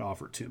wanted to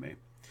offer it to me.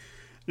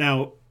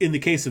 Now, in the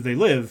case of They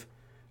Live,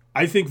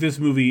 I think this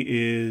movie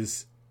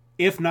is,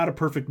 if not a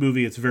perfect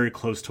movie, it's very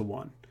close to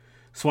one.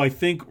 So I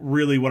think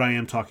really what I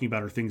am talking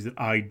about are things that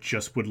I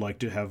just would like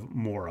to have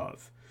more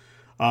of.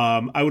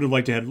 I would have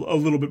liked to have a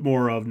little bit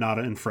more of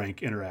Nada and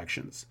Frank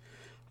interactions.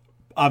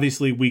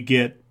 Obviously, we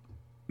get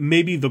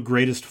maybe the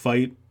greatest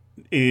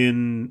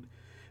hand-to-hand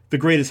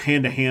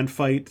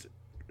fight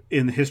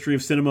in the history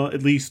of cinema.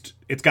 At least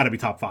it's got to be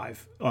top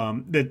 5.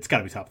 It's got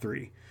to be top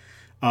 3.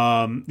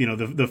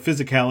 The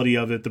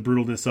physicality of it, the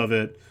brutalness of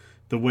it,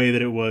 the way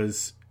that it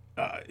was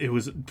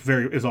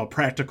all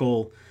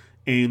practical,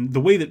 and the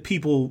way that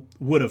people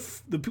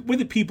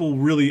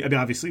really, I mean,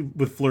 obviously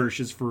with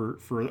flourishes for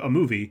a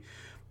movie,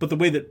 but the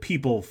way that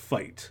people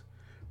fight,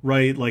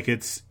 right? Like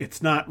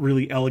it's not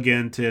really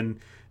elegant, and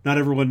not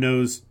everyone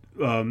knows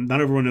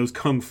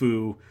kung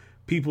fu.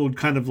 People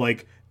kind of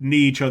like knee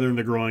each other in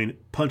the groin,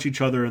 punch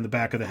each other in the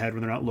back of the head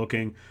when they're not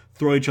looking,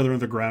 throw each other on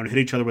the ground, hit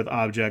each other with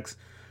objects.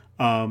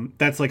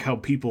 That's like how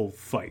people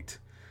fight.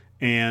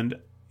 And,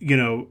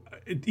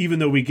 even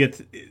though we get,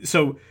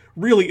 so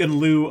really in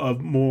lieu of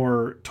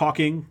more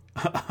talking,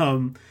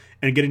 and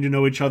getting to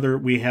know each other,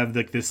 we have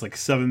like this like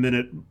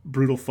 7-minute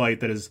brutal fight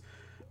that is,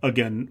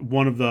 again,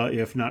 one of the,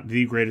 if not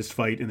the greatest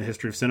fight in the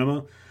history of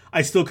cinema.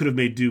 I still could have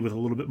made do with a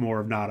little bit more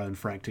of Nada and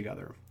Frank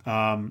together.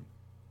 I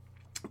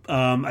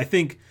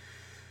think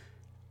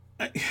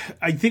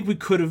we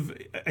could have.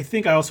 I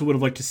think I also would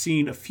have liked to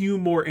seen a few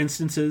more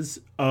instances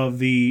of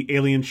the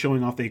aliens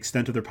showing off the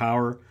extent of their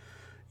power.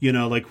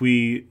 Like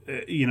we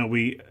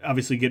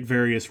obviously get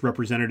various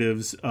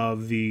representatives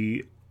of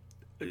the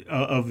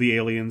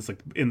aliens, like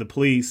in the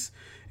police,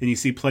 and you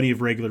see plenty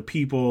of regular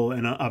people,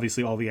 and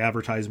obviously all the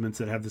advertisements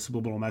that have the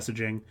subliminal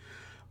messaging.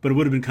 But it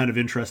would have been kind of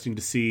interesting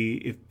to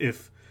see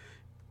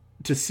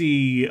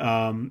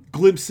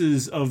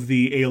glimpses of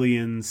the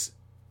aliens'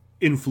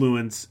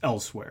 influence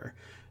elsewhere.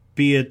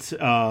 Be it,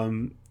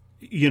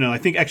 I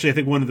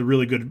think one of the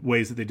really good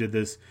ways that they did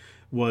this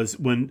was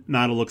when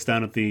Nada looks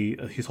down at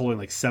he's holding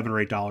like $7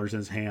 or $8 in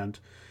his hand,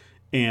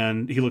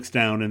 and he looks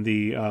down in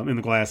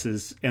the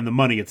glasses, and the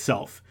money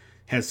itself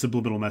has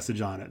subliminal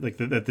message on it, like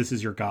that this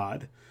is your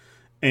God.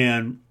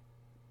 And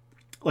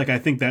like, I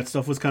think that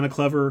stuff was kind of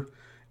clever,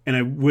 and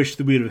I wish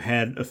that we would have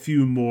had a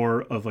few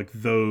more of like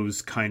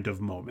those kind of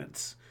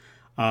moments.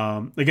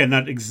 Again,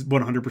 not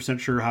 100%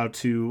 sure how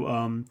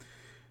to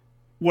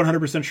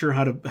 100% sure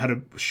how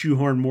to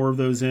shoehorn more of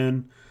those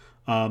in.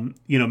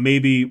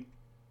 Maybe,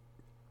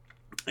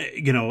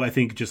 I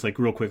think just like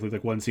real quickly,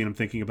 like one scene I'm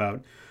thinking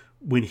about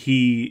when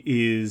he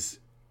is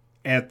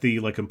at the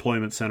like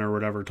employment center or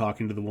whatever,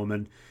 talking to the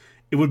woman.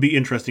 It would be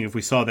interesting if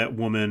we saw that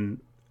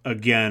woman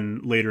again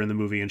later in the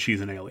movie and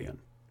she's an alien,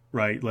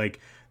 right? Like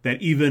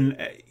that even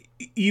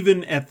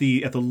at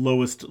the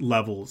lowest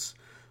levels,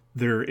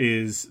 there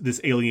is this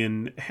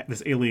alien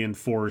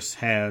force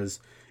has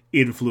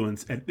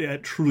influence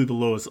at truly the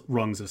lowest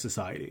rungs of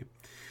society.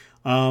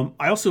 I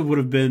also would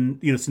have been,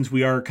 since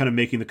we are kind of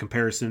making the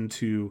comparison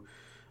to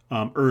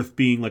Earth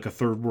being like a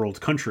third world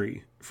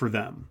country for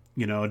them,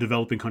 a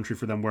developing country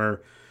for them,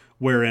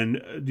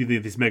 wherein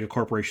these mega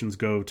corporations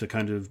go to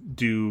kind of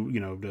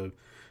do,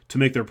 to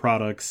make their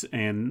products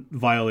and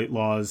violate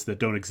laws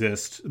that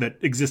exist in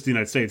the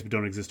United States but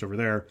don't exist over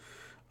there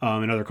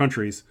in other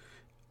countries.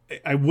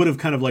 I would have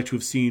kind of liked to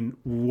have seen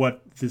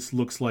what this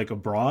looks like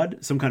abroad,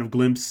 some kind of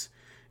glimpse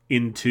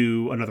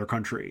into another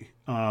country,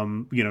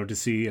 to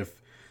see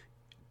if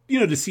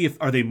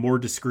are they more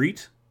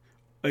discreet,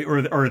 or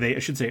are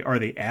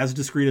they as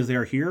discreet as they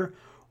are here,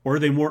 or are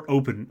they more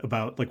open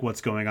about like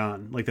what's going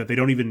on, like that they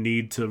don't even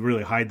need to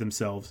really hide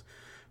themselves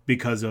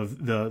because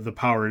of the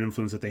power and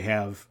influence that they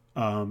have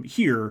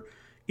here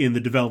in the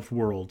developed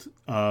world.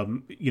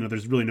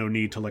 There's really no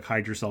need to like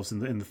hide yourselves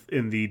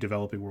in the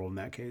developing world in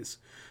that case.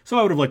 So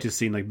I would have liked to have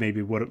seen like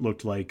maybe what it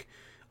looked like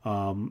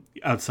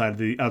outside of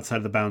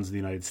the bounds of the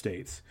United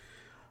States.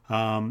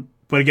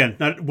 But again,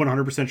 not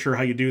 100% sure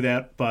how you do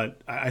that,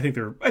 but I think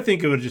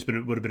it would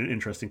have been an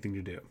interesting thing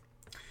to do.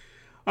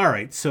 All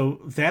right, so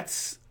that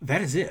is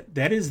it.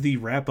 That is the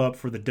wrap up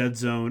for the Dead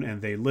Zone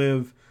and They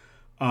Live.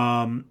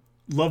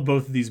 Love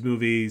both of these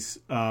movies.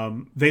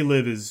 They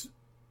Live is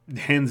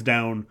hands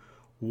down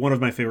one of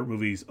my favorite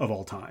movies of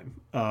all time.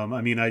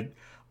 I mean,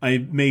 I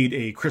made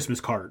a Christmas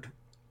card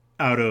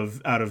out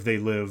of They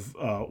Live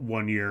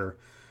 1 year.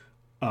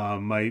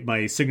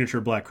 My signature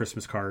black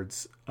Christmas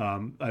cards.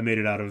 I made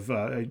it out of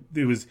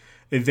it was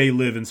a They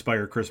Live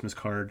inspired Christmas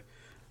card.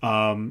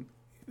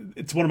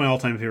 It's one of my all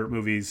time favorite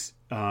movies,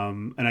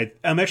 and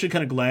I'm actually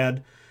kind of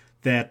glad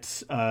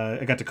that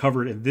I got to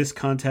cover it in this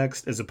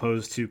context as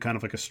opposed to kind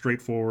of like a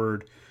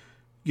straightforward,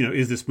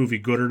 is this movie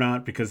good or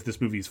not? Because this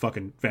movie is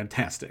fucking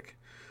fantastic.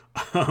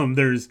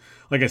 There's,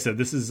 like I said,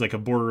 this is like a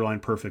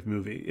borderline perfect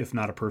movie, if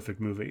not a perfect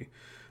movie.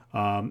 So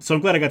I'm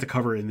glad I got to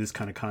cover it in this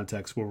kind of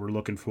context where we're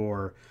looking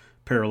for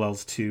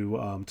parallels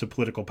to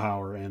political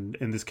power and,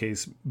 in this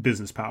case,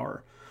 business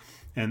power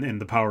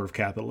and the power of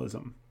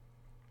capitalism.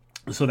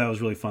 So that was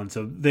really fun.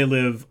 So They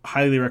Live,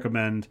 highly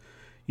recommend.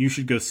 You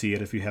should go see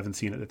it if you haven't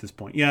seen it at this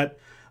point yet.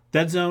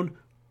 Dead Zone,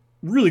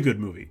 really good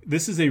movie.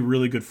 This is a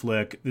really good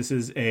flick. This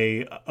is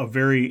a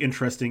very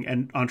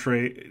interesting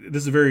entree.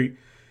 This is a very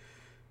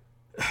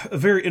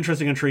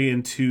interesting entry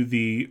into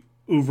the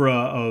oeuvre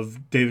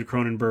of David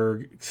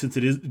Cronenberg, since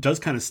it does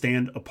kind of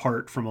stand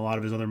apart from a lot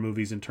of his other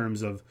movies in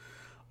terms of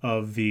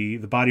the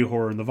body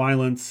horror and the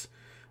violence.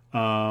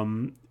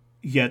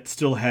 Yet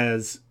still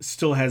has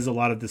a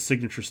lot of the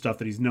signature stuff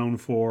that he's known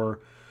for.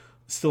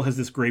 Still has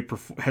this great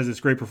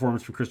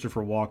performance from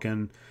Christopher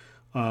Walken.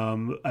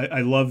 One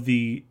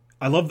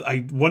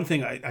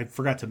thing I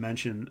forgot to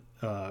mention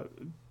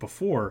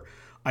before.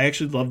 I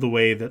actually love the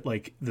way that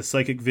like the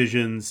psychic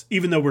visions,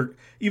 even though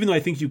I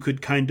think you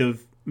could kind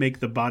of make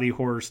the body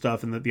horror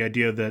stuff and the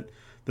idea that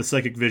the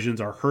psychic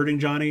visions are hurting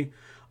Johnny.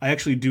 I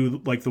actually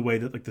do like the way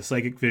that like the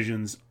psychic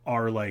visions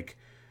are like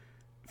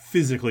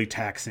physically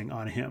taxing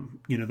on him.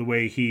 The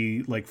way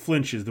he like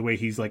flinches, the way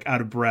he's like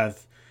out of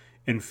breath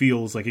and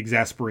feels like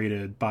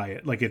exasperated by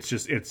it. Like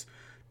it's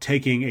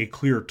taking a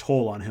clear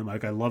toll on him.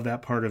 Like I love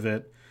that part of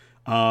it.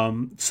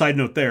 Side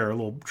note there, a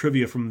little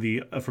trivia from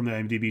the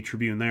IMDb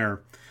Tribune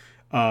there,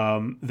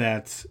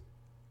 that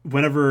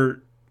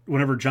whenever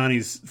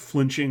Johnny's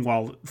flinching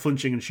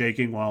and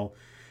shaking while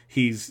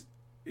he's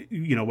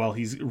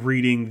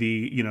reading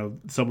the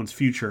someone's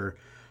future,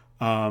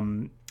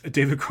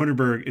 David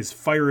Cronenberg is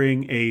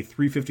firing a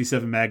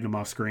 .357 Magnum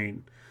off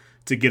screen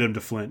to get him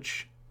to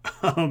flinch.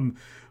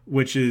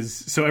 Which is,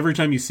 so every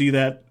time you see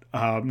that,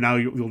 now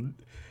you'll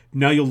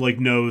like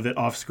know that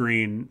off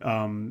screen,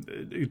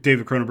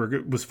 David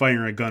Cronenberg was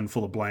firing a gun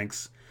full of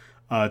blanks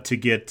to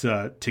get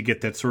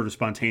that sort of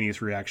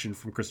spontaneous reaction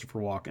from Christopher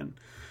Walken.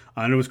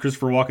 And it was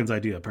Christopher Walken's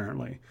idea,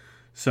 apparently.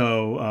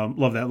 So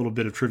love that little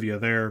bit of trivia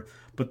there.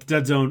 But The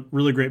Dead Zone,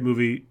 really great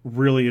movie,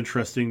 really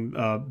interesting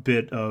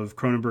bit of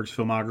Cronenberg's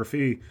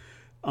filmography.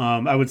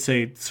 I would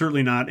say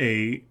certainly not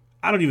I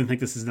don't even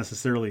think this is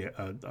necessarily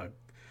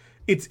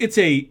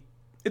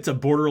it's a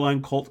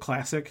borderline cult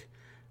classic.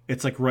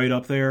 It's like right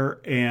up there,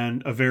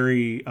 and a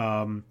very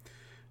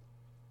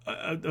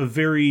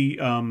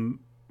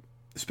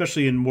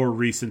especially in more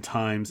recent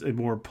times, a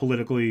more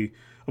poignant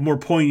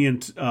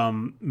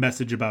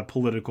message about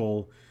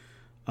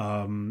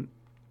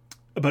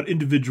about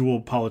individual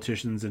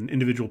politicians and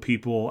individual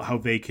people,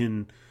 how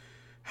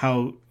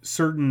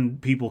certain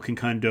people can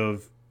kind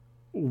of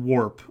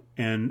warp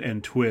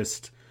and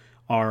twist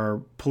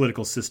our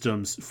political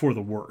systems for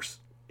the worse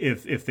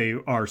if they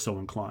are so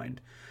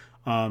inclined.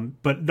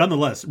 But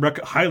nonetheless,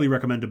 highly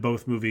recommend to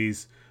both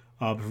movies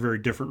for very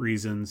different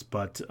reasons,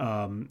 but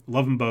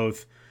love them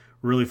both.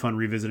 Really fun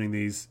revisiting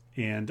these,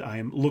 and I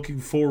am looking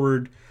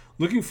forward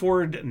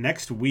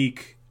next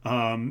week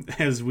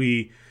as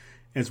we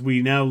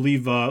now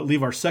leave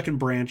our second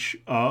branch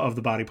of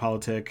the body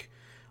politic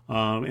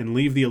and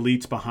leave the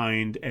elites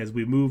behind as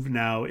we move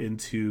now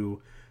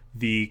into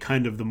the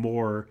kind of the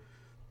more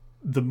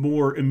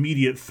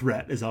immediate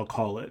threat, as I'll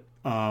call it,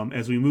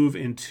 as we move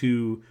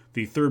into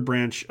the third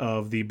branch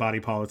of the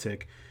body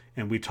politic,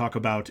 and we talk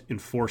about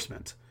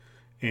enforcement.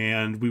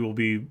 And we will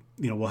be,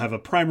 we'll have a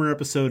primer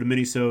episode, a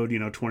mini-sode,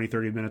 20,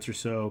 30 minutes or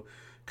so,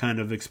 kind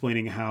of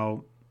explaining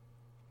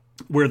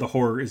where the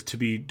horror is to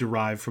be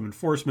derived from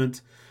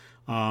enforcement.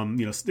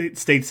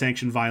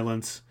 State-sanctioned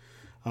violence,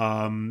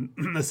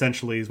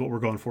 essentially, is what we're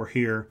going for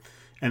here.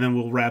 And then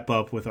we'll wrap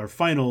up with our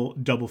final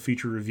double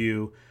feature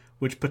review,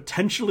 which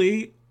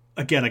potentially,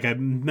 again, like I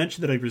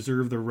mentioned that I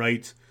reserve the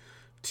right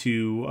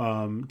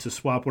to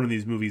swap one of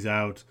these movies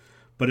out,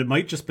 but it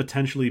might just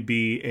potentially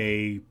be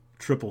a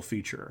triple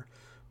feature.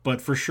 But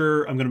for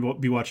sure, I'm going to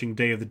be watching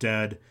Day of the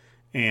Dead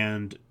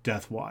and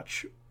Death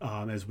Watch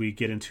as we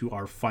get into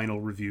our final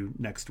review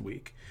next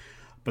week.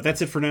 But that's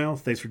it for now.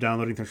 Thanks for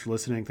downloading. Thanks for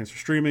listening. Thanks for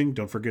streaming.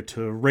 Don't forget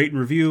to rate and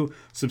review,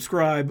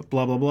 subscribe,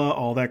 blah, blah, blah,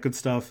 all that good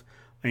stuff.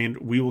 And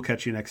we will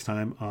catch you next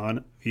time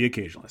on The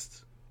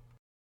Occasionalists.